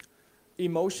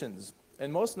 emotions.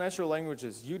 in most natural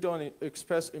languages, you don't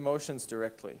express emotions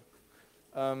directly.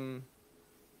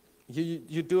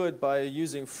 You do it by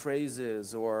using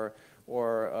phrases or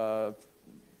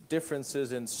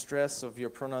differences in stress of your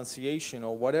pronunciation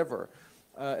or whatever.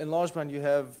 In lojban,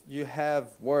 you have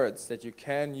words that you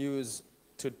can use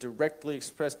to directly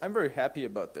express, I'm very happy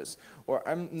about this, or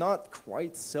I'm not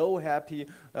quite so happy.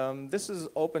 This is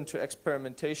open to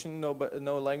experimentation.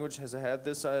 No language has had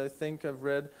this, I think I've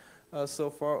read so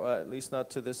far, or at least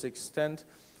not to this extent.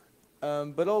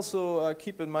 But also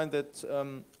keep in mind that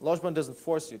lojban doesn't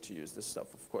force you to use this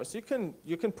stuff. Of course, you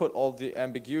can put all the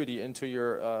ambiguity into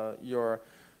your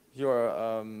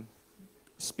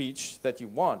speech that you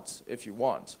want, if you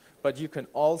want, but you can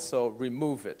also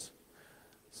remove it.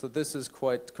 So this is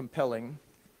quite compelling,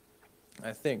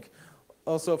 I think.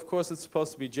 Also, of course, it's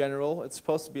supposed to be general. It's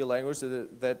supposed to be a language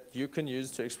that you can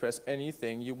use to express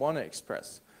anything you want to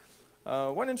express.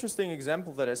 One interesting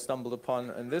example that I stumbled upon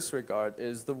in this regard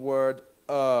is the word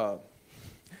I've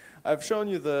shown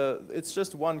you it's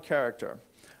just one character.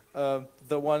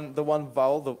 The one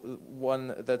vowel, the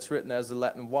one that's written as the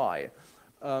Latin Y.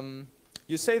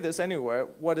 You say this anywhere,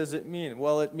 what does it mean?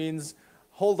 Well, it means,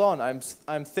 hold on,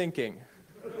 I'm thinking.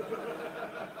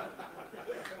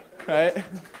 Right?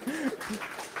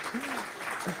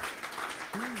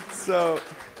 So,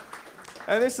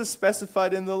 and this is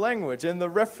specified in the language, in the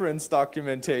reference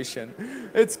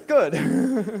documentation. It's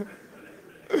good.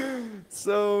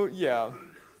 So, yeah.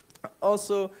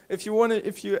 Also, if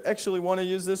you actually want to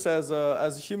use this as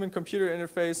a human-computer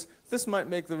interface, this might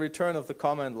make the return of the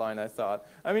command line, I thought.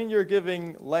 I mean, you're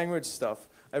giving language stuff.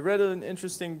 I read an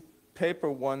interesting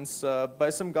paper once by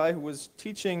some guy who was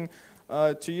teaching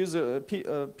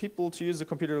people to use a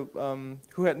computer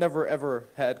who had never ever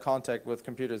had contact with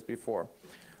computers before.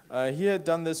 He had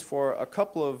done this for a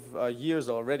couple of years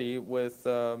already with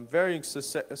varying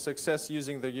success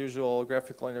using the usual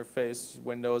graphical interface,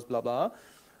 Windows, blah, blah.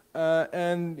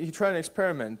 And he tried an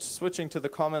experiment, switching to the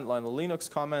command line, the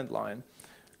Linux command line.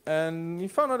 And he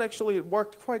found out actually it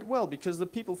worked quite well because the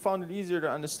people found it easier to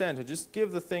understand, to just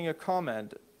give the thing a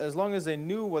command. As long as they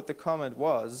knew what the command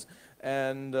was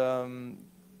and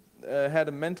had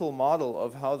a mental model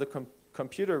of how the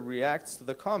computer reacts to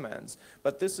the commands.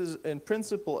 But this is in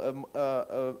principle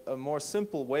a more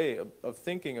simple way of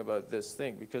thinking about this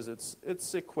thing because it's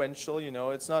sequential, you know,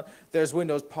 it's not there's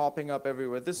windows popping up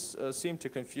everywhere. This seemed to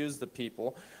confuse the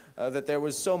people that there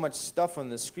was so much stuff on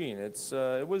the screen. It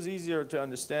was easier to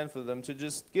understand for them to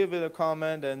just give it a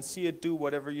command and see it do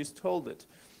whatever you told it.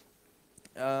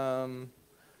 And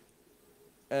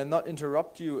not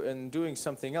interrupt you in doing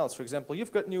something else. For example,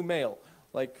 you've got new mail,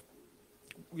 like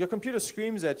your computer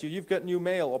screams at you, you've got new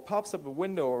mail, or pops up a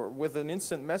window or with an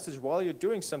instant message while you're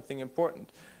doing something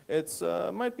important. It's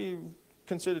might be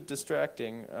considered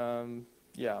distracting,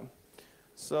 yeah.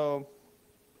 So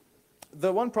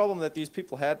the one problem that these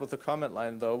people had with the comment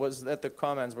line, though, was that the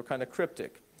commands were kind of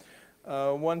cryptic.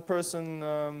 One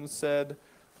person said,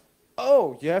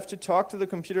 oh, you have to talk to the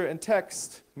computer in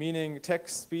text, meaning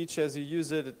text speech as you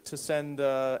use it to send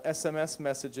SMS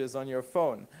messages on your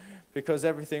phone, because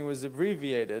everything was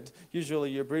abbreviated.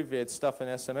 Usually you abbreviate stuff in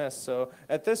SMS. So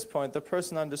at this point, the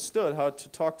person understood how to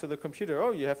talk to the computer.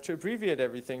 Oh, you have to abbreviate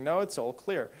everything. Now it's all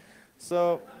clear.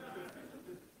 So,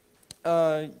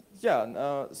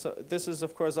 yeah, so this is,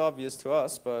 of course, obvious to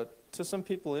us, but to some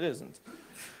people it isn't.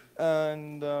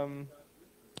 And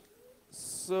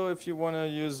so if you want to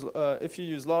use, if you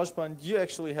use lojban, you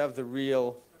actually have the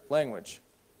real language.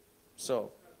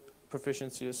 So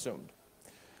proficiency assumed.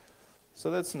 So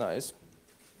that's nice.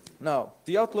 Now,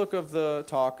 the outlook of the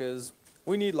talk is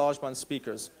we need lojban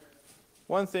speakers.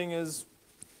 One thing is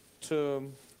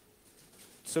to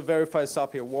verify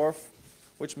Sapir-Whorf,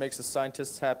 which makes the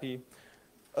scientists happy,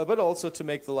 but also to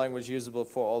make the language usable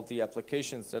for all the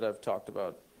applications that I've talked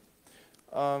about.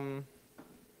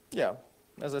 Yeah.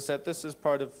 As I said, this is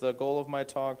part of the goal of my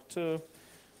talk, to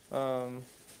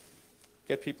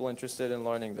get people interested in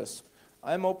learning this.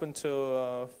 I'm open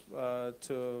to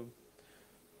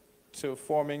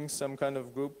forming some kind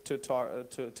of group to talk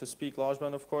to speak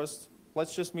lojban, of course.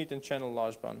 Let's just meet in channel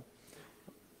lojban.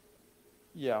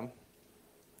 Yeah.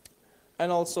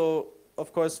 And also,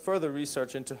 of course, further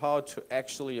research into how to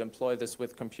actually employ this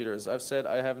with computers. I've said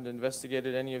I haven't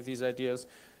investigated any of these ideas.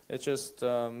 It's just,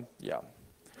 yeah.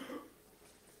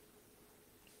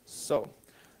 So,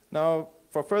 now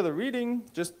for further reading,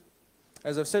 just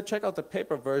as I've said, check out the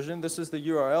paper version. This is the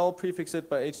URL, prefix it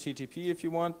by HTTP if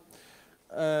you want,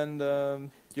 and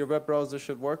your web browser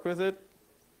should work with it.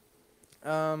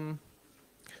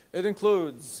 It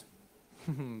includes,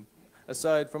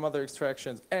 aside from other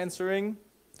extractions, answering,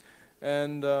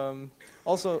 And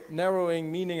also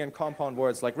narrowing meaning and compound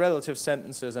words, like relative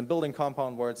sentences and building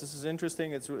compound words. This is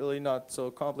interesting. It's really not so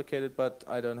complicated, but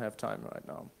I don't have time right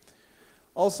now.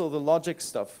 Also, the logic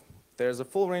stuff. There's a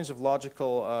full range of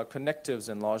logical connectives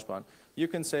in lojban. You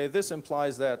can say this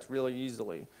implies that really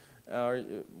easily.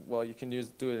 Well, you can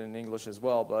do it in English as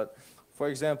well, but for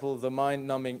example, the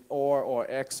mind-numbing or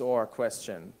XOR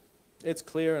question. It's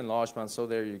clear in lojban, so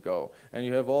there you go. And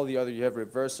you have all the other, you have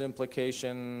reverse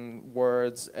implication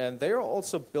words, and they are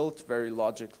also built very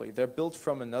logically. They're built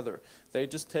from another. They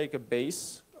just take a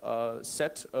base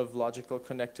set of logical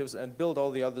connectives and build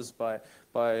all the others by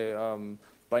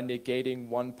negating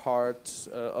one part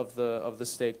of the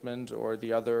statement or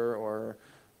the other, or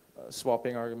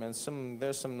swapping arguments.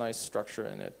 There's some nice structure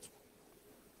in it.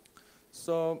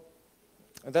 So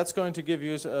that's going to give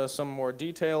you some more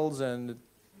details, and it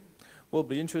will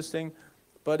be interesting.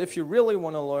 But if you really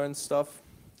want to learn stuff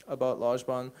about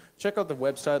lojban, check out the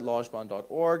website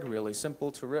lojban.org. Really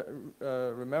simple to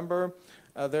remember.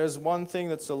 There's one thing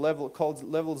that's called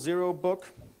Level 0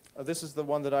 book. This is the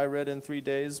one that I read in 3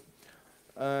 days,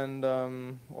 and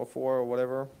or 4 or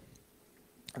whatever.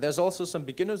 There's also some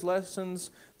beginner's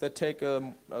lessons that take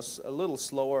a little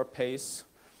slower pace.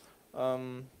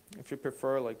 If you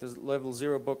prefer, like this Level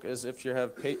 0 book is if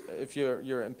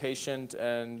you're impatient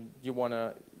and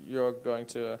you're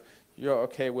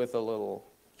okay with a little,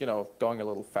 going a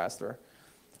little faster.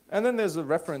 And then there's a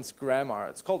reference grammar.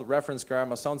 It's called reference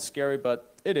grammar. Sounds scary,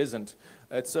 but it isn't.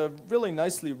 It's a really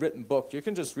nicely written book. You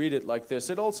can just read it like this.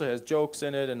 It also has jokes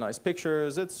in it and nice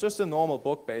pictures. It's just a normal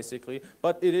book, basically,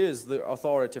 but it is the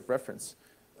authoritative reference.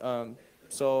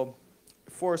 So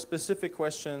for specific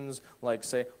questions, like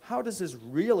say, how does this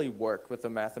really work with the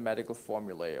mathematical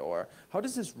formulae, or how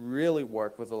does this really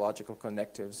work with the logical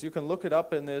connectives? You can look it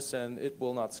up in this, and it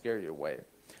will not scare you away,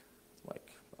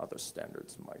 like other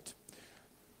standards might.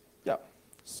 Yeah,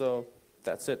 so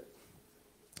that's it.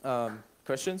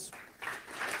 Questions?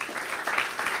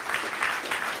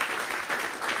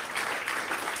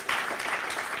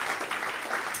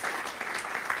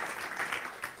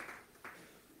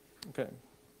 Okay.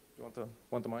 You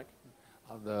want the mic?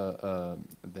 Are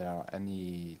there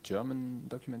any German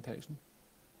documentation?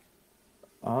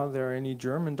 Are there any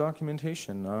German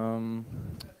documentation?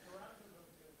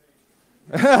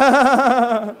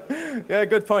 Yeah,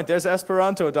 good point. There's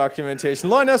Esperanto documentation.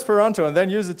 Learn Esperanto and then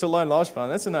use it to learn lojban.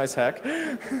 That's a nice hack.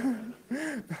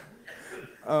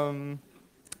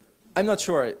 I'm not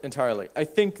sure entirely. I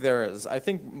think there is. I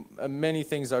think many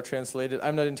things are translated.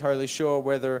 I'm not entirely sure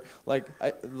whether, like,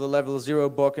 the Level 0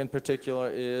 book in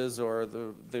particular is, or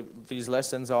these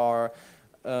lessons are.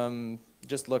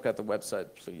 Just look at the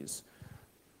website, please.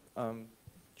 Do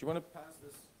you want to pass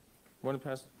this? Want to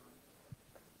pass?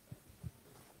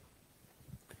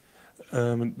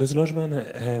 Does lojban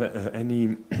have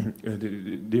any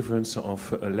difference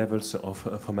of levels of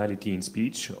formality in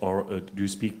speech, or do you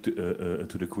speak to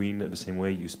the Queen the same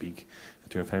way you speak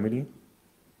to your family?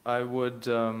 I would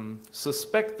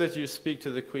suspect that you speak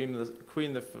to the Queen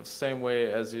the same way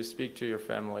as you speak to your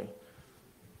family.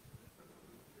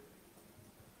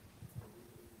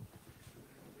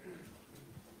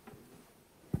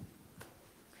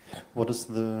 What is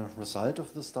the result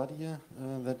of the study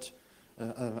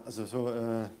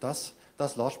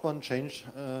does lojban change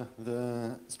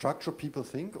the structure people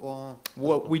think, or?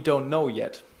 Well, we don't know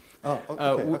yet. Oh,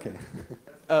 okay.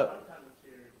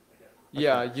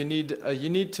 Yeah, you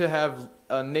need to have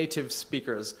native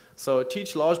speakers. So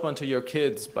teach lojban to your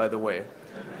kids, by the way.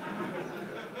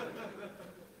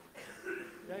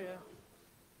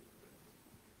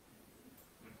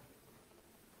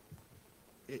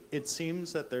 It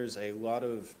seems that there's a lot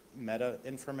of meta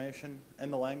information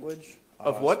in the language.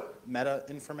 Of what? Meta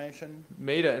information.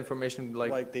 Meta information,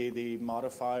 like the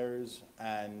modifiers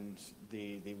and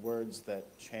the words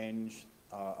that change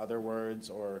other words,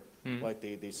 or like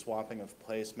the swapping of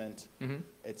placement.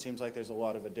 It seems like there's a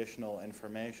lot of additional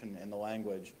information in the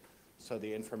language, so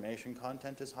the information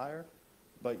content is higher.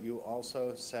 But you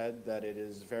also said that it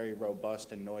is very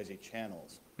robust in noisy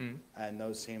channels, and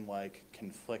those seem like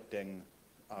conflicting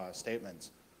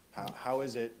statements. How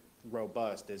is it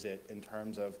robust? Is it in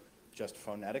terms of just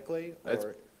phonetically? Or? It's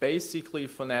basically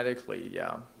phonetically,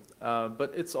 yeah.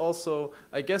 But it's also,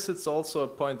 I guess it's also a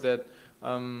point that,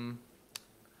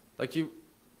 like you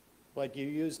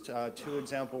used 2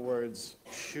 example words,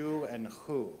 shu and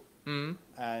hu.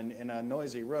 And in a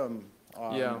noisy room,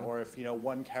 or if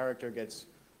one character gets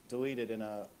deleted in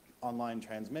a online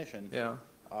transmission,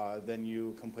 then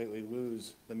you completely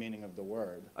lose the meaning of the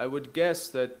word. I would guess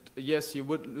that, yes, you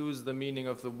would lose the meaning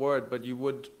of the word, but you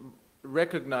would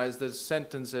recognize the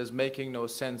sentence as making no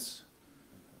sense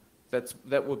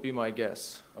That would be my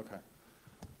guess. Okay.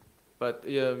 But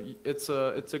yeah, it's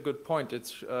a good point.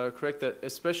 It's correct that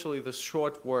especially the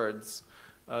short words,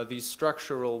 these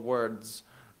structural words,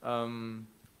 that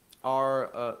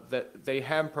they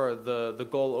hamper the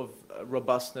goal of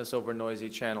robustness over noisy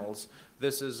channels.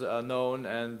 This is known,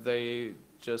 and the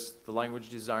language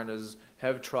designers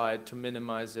have tried to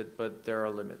minimize it, but there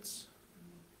are limits.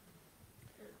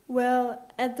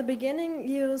 Well, at the beginning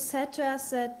you said to us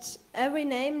that every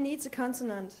name needs a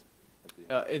consonant.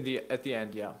 At the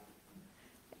end, yeah.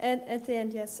 At the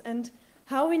end, yes. And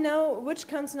how we know which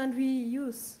consonant we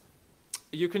use?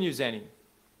 You can use any.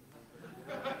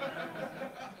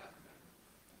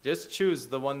 Just choose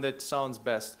the one that sounds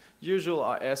best. Usual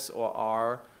are S or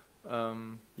R.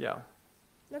 Yeah.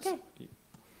 Okay.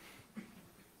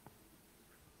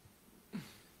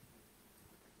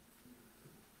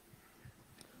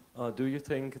 Do you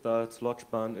think that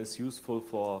lojban is useful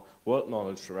for world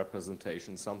knowledge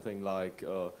representation, something like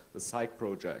the Psych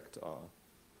project?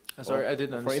 Sorry, I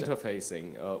didn't understand. For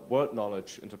interfacing, world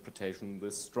knowledge interpretation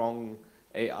with strong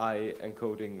AI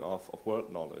encoding of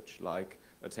world knowledge, like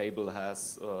a table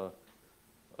has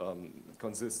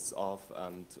consists of,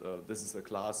 and this is a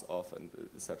class of, and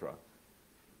etc.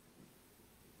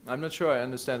 I'm not sure I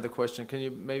understand the question. Can you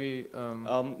maybe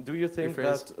do you think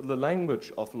rephrase? that the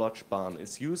language of lojban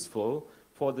is useful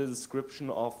for the description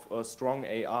of strong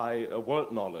AI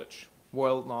world knowledge?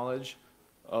 World knowledge?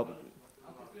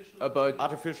 About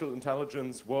artificial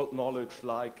intelligence, world knowledge,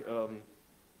 like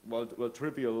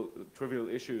trivial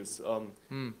issues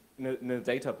in a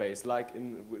database. Like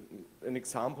an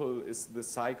example is the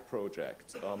Psych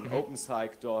project,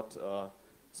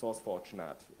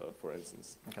 openpsych.sourceforge.net, for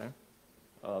instance. Okay.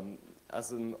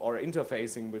 Or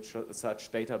interfacing with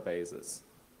such databases.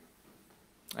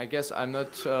 I guess I'm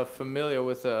not familiar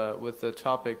with the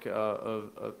topic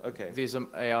of these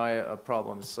AI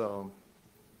problems, so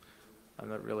I'm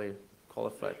not really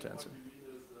qualified to answer.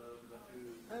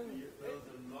 Build a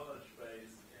knowledge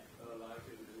base like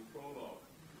in Prolog,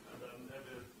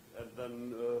 and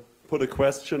then put a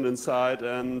question inside,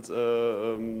 and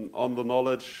on the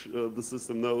knowledge the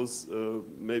system knows,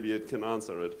 maybe it can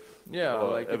answer it. Yeah,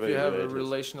 like if you have a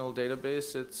relational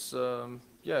database, it's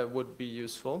yeah, it would be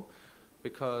useful,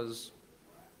 because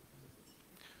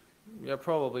yeah,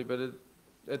 probably, but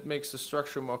it makes the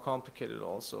structure more complicated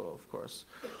also, of course.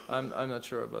 I'm not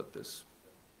sure about this.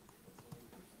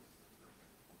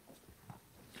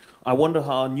 I wonder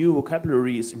how new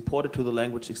vocabulary is imported to the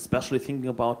language, especially thinking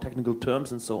about technical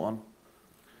terms and so on.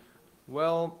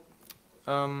 Well,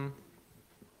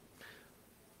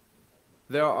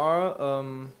 there are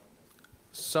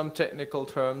some technical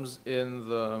terms in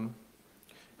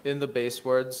the base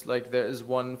words, like there is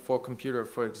one for computer,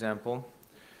 for example.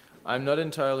 I'm not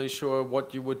entirely sure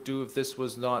what you would do if this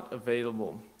was not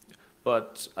available,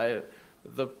 but I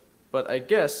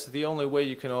guess the only way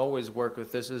you can always work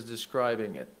with this is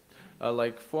describing it,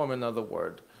 like form another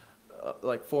word,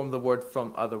 like form the word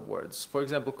from other words. For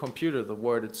example, computer, the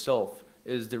word itself,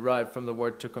 is derived from the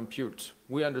word to compute.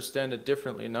 We understand it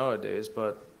differently nowadays,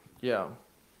 but yeah.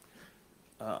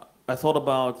 I thought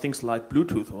about things like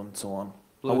Bluetooth and so on.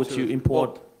 Bluetooth. How would you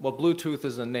import? Well, Bluetooth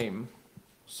is a name.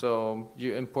 So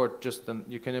you import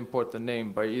you can import the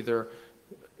name by either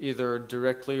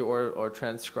directly or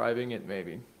transcribing it,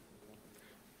 maybe.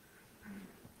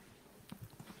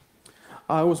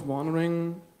 I was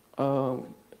wondering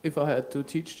if I had to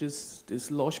teach this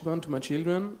lojban to my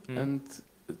children and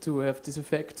to have this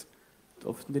effect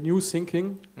of the new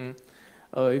thinking,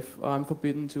 if I'm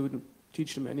forbidden to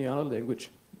teach them any other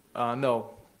language. No,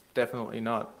 definitely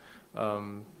not.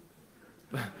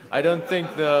 I don't think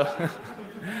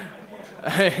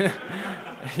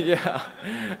yeah,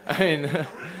 I mean,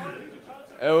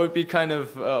 it would be kind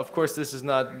of course this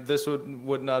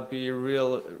would not be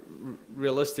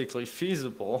realistically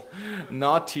feasible,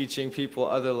 not teaching people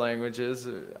other languages,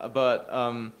 but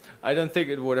I don't think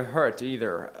it would hurt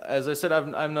either. As I said,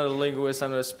 I'm not a linguist, I'm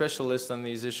not a specialist on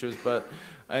these issues, but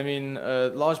I mean,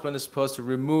 lojban is supposed to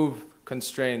remove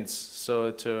constraints,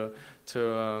 so to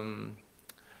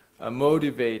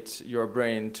motivate your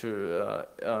brain to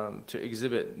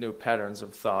exhibit new patterns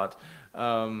of thought.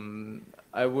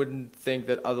 I wouldn't think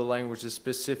that other languages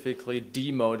specifically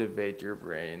demotivate your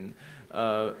brain,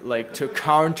 like to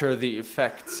counter the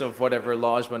effects of whatever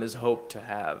lojban is hoped to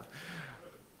have.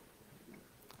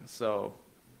 So,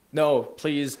 no,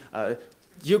 please,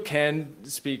 you can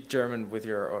speak German with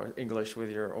or English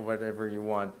with or whatever you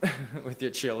want with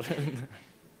your children.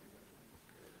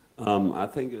 I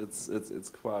think it's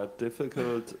quite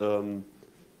difficult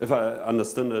if I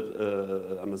understood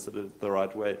it the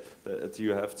right way, that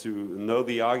you have to know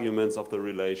the arguments of the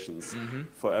relations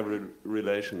for every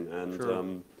relation and Sure.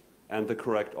 And the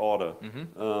correct order.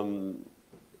 Mm-hmm.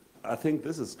 I think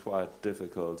this is quite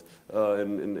difficult.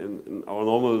 In our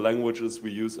normal languages,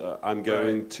 we use "I'm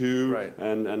going to" Right.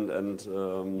 and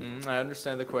I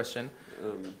understand the question.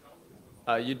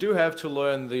 You do have to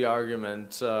learn the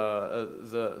argument,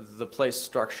 the place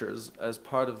structures as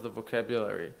part of the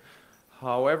vocabulary.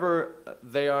 However,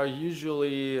 they are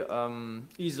usually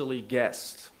easily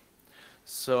guessed.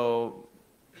 So,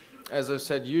 as I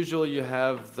said, usually you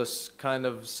have this kind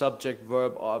of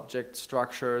subject-verb-object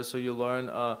structure. So you learn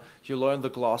the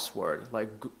gloss word like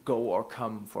go or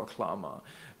come for Klammer,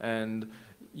 and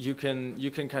you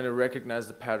can kind of recognize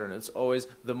the pattern. It's always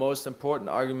the most important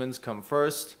arguments come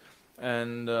first.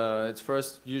 And it's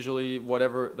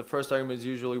the first argument is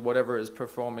usually whatever is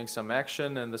performing some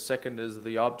action, and the second is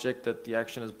the object that the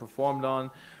action is performed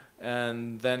on,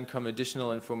 and then come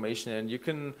additional information. And you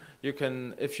can,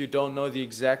 if you don't know the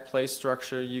exact place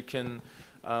structure, you can,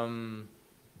 and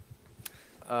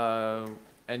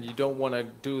you don't want to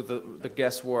do the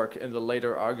guesswork in the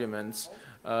later arguments,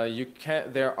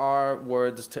 there are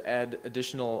words to add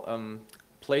additional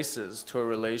places to a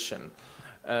relation.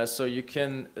 So you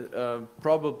can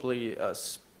probably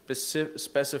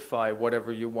specify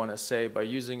whatever you want to say by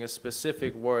using a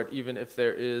specific word, even if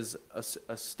there is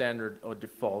a standard or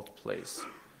default place.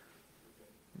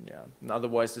 Yeah. And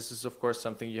otherwise, this is of course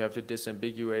something you have to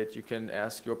disambiguate. You can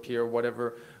ask your peer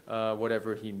whatever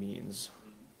he means.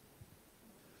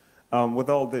 With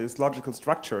all this logical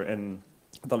structure in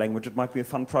the language, it might be a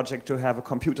fun project to have a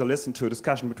computer listen to a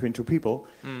discussion between two people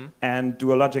and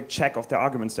do a logic check of the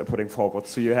arguments they're putting forward.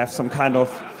 So you have some kind of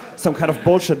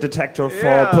bullshit detector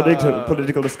for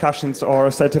political discussions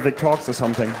or scientific talks or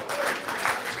something.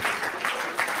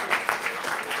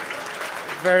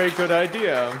 Very good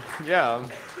idea. Yeah,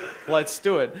 let's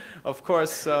do it. Of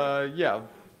course, yeah.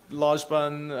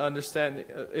 Lojban, understand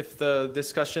if the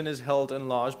discussion is held in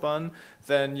Lojban,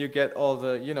 then you get all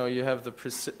the, you have the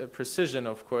precision,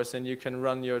 of course, and you can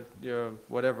run your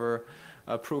whatever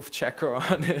proof checker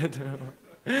on it.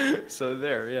 So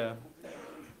there, yeah.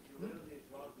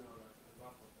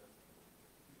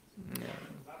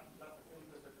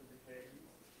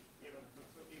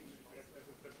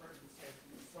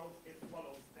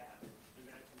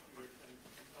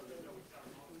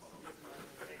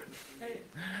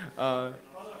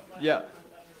 Yeah.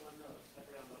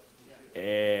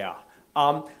 Yeah.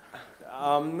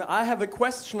 I have a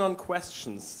question on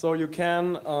questions. So you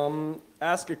can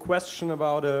ask a question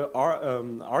about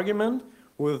an argument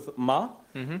with ma,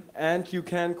 and you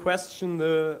can question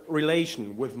the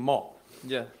relation with mo.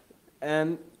 Yeah.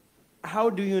 And how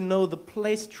do you know the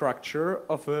place structure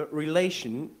of a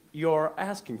relation you're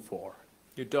asking for?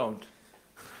 You don't.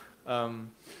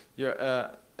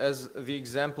 As the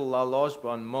example la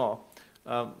lojban mo,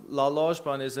 la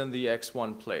lojban is in the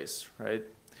x1 place, right?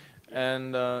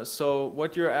 And so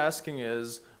what you're asking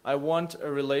is, I want a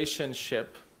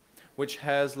relationship which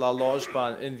has la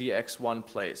lojban in the x1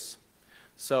 place.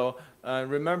 So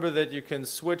remember that you can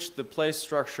switch the place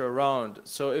structure around.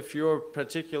 So if your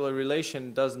particular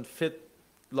relation doesn't fit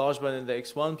lojban in the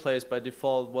x1 place by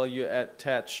default, well, you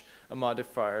attach a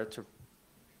modifier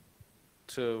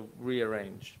to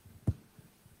rearrange.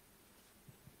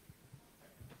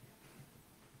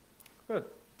 Good.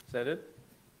 Is that it?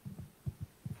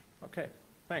 Okay,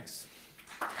 thanks.